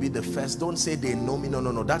anybody to be the first. Don't say they know me. No.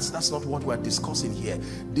 That's not what we're discussing here.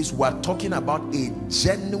 We're talking about a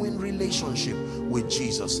genuine relationship with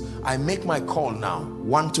Jesus. I make my call now.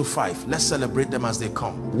 1 to 5. Let's celebrate them as they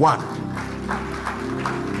come. 1.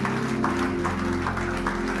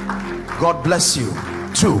 God bless you.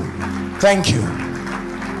 2. Thank you.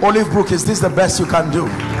 Olive Brook, is this the best you can do?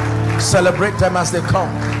 Celebrate them as they come.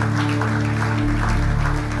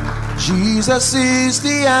 Jesus is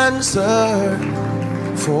the answer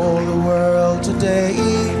for the world today.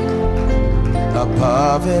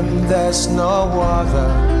 Above him there's no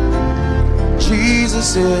other.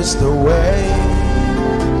 Jesus is the way.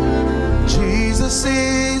 Jesus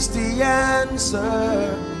is the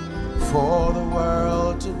answer for the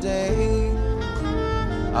world today.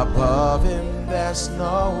 Above him there's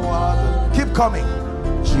no other. Keep coming.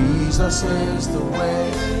 Jesus is the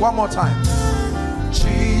way. One more time.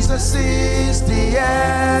 Jesus is the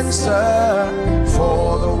answer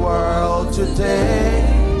for the world today.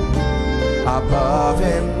 Above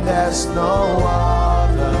him there's no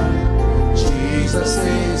other. Jesus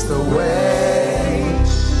is the way.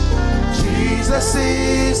 Jesus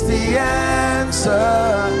is the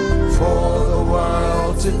answer for the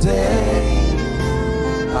world today.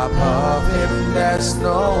 Above him there's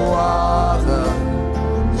no other.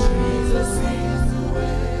 Jesus is the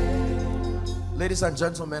way. Ladies and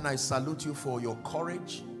gentlemen, I salute you for your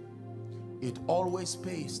courage. It always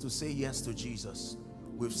pays to say yes to Jesus.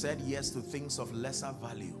 We've said yes to things of lesser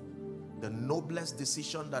value. The noblest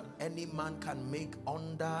decision that any man can make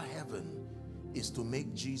under heaven is to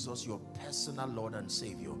make Jesus your personal Lord and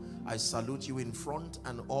Savior. I salute you in front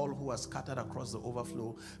and all who are scattered across the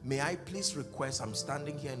overflow. May I please request, I'm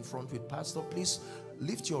standing here in front with Pastor, please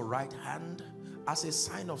lift your right hand as a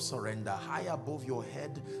sign of surrender high above your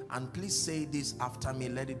head, and please say this after me.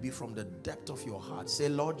 Let it be from the depth of your heart. Say,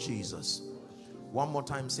 Lord Jesus. One more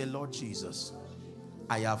time, say, Lord Jesus,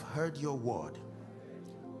 I have heard your word.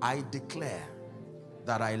 I declare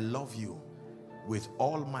that I love you with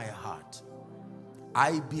all my heart.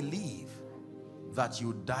 I believe that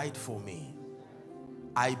you died for me.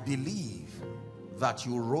 I believe that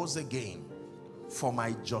you rose again for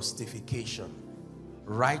my justification.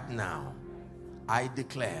 Right now, I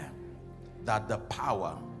declare that the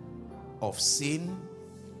power of sin,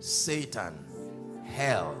 Satan,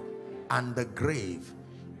 hell, and the grave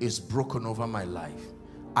is broken over my life.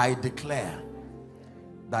 I declare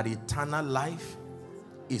that eternal life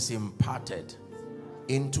is imparted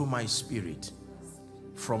into my spirit.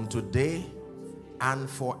 From today and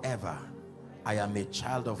forever, I am a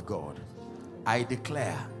child of God. I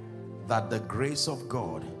declare that the grace of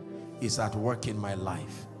God is at work in my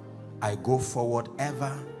life. I go forward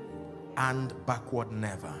ever and backward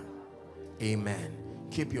never. Amen.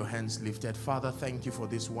 Keep your hands lifted. Father, thank you for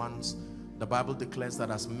these ones. The Bible declares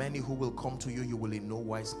that as many who will come to you, you will in no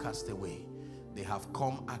wise cast away. They have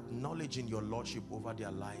come acknowledging your lordship over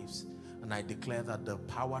their lives. And I declare that the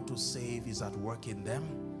power to save is at work in them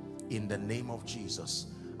in the name of Jesus.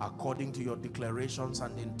 According to your declarations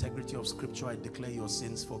and the integrity of scripture, I declare your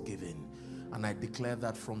sins forgiven. And I declare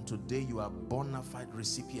that from today you are bona fide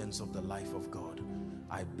recipients of the life of God.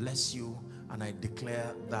 I bless you and I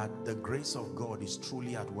declare that the grace of God is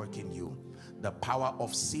truly at work in you. The power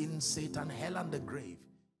of sin, Satan, hell, and the grave.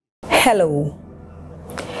 Hello.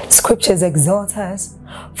 Scriptures exhort us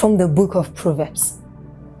from the book of Proverbs.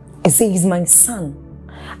 It says, my son,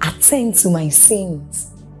 attend to my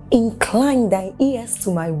sayings, incline thy ears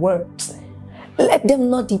to my words, let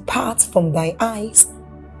them not depart from thy eyes,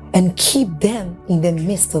 and keep them in the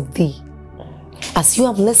midst of thee. As you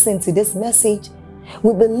have listened to this message,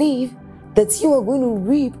 we believe that you are going to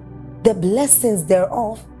reap the blessings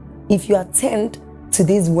thereof if you attend to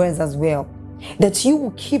these words as well. That you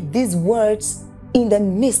will keep these words in the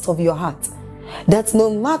midst of your heart. That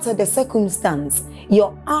no matter the circumstance,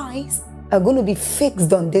 your eyes are going to be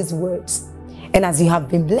fixed on these words. And as you have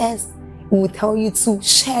been blessed, we will tell you to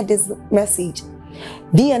share this message.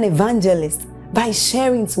 Be an evangelist by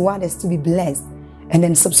sharing to others to be blessed. And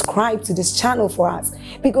then subscribe to this channel for us,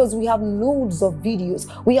 because we have loads of videos,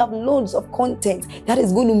 we have loads of content that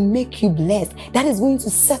is going to make you blessed, that is going to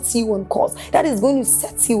set you on course, that is going to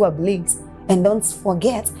set you ablaze. And don't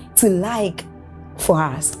forget to like for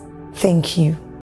us. Thank you.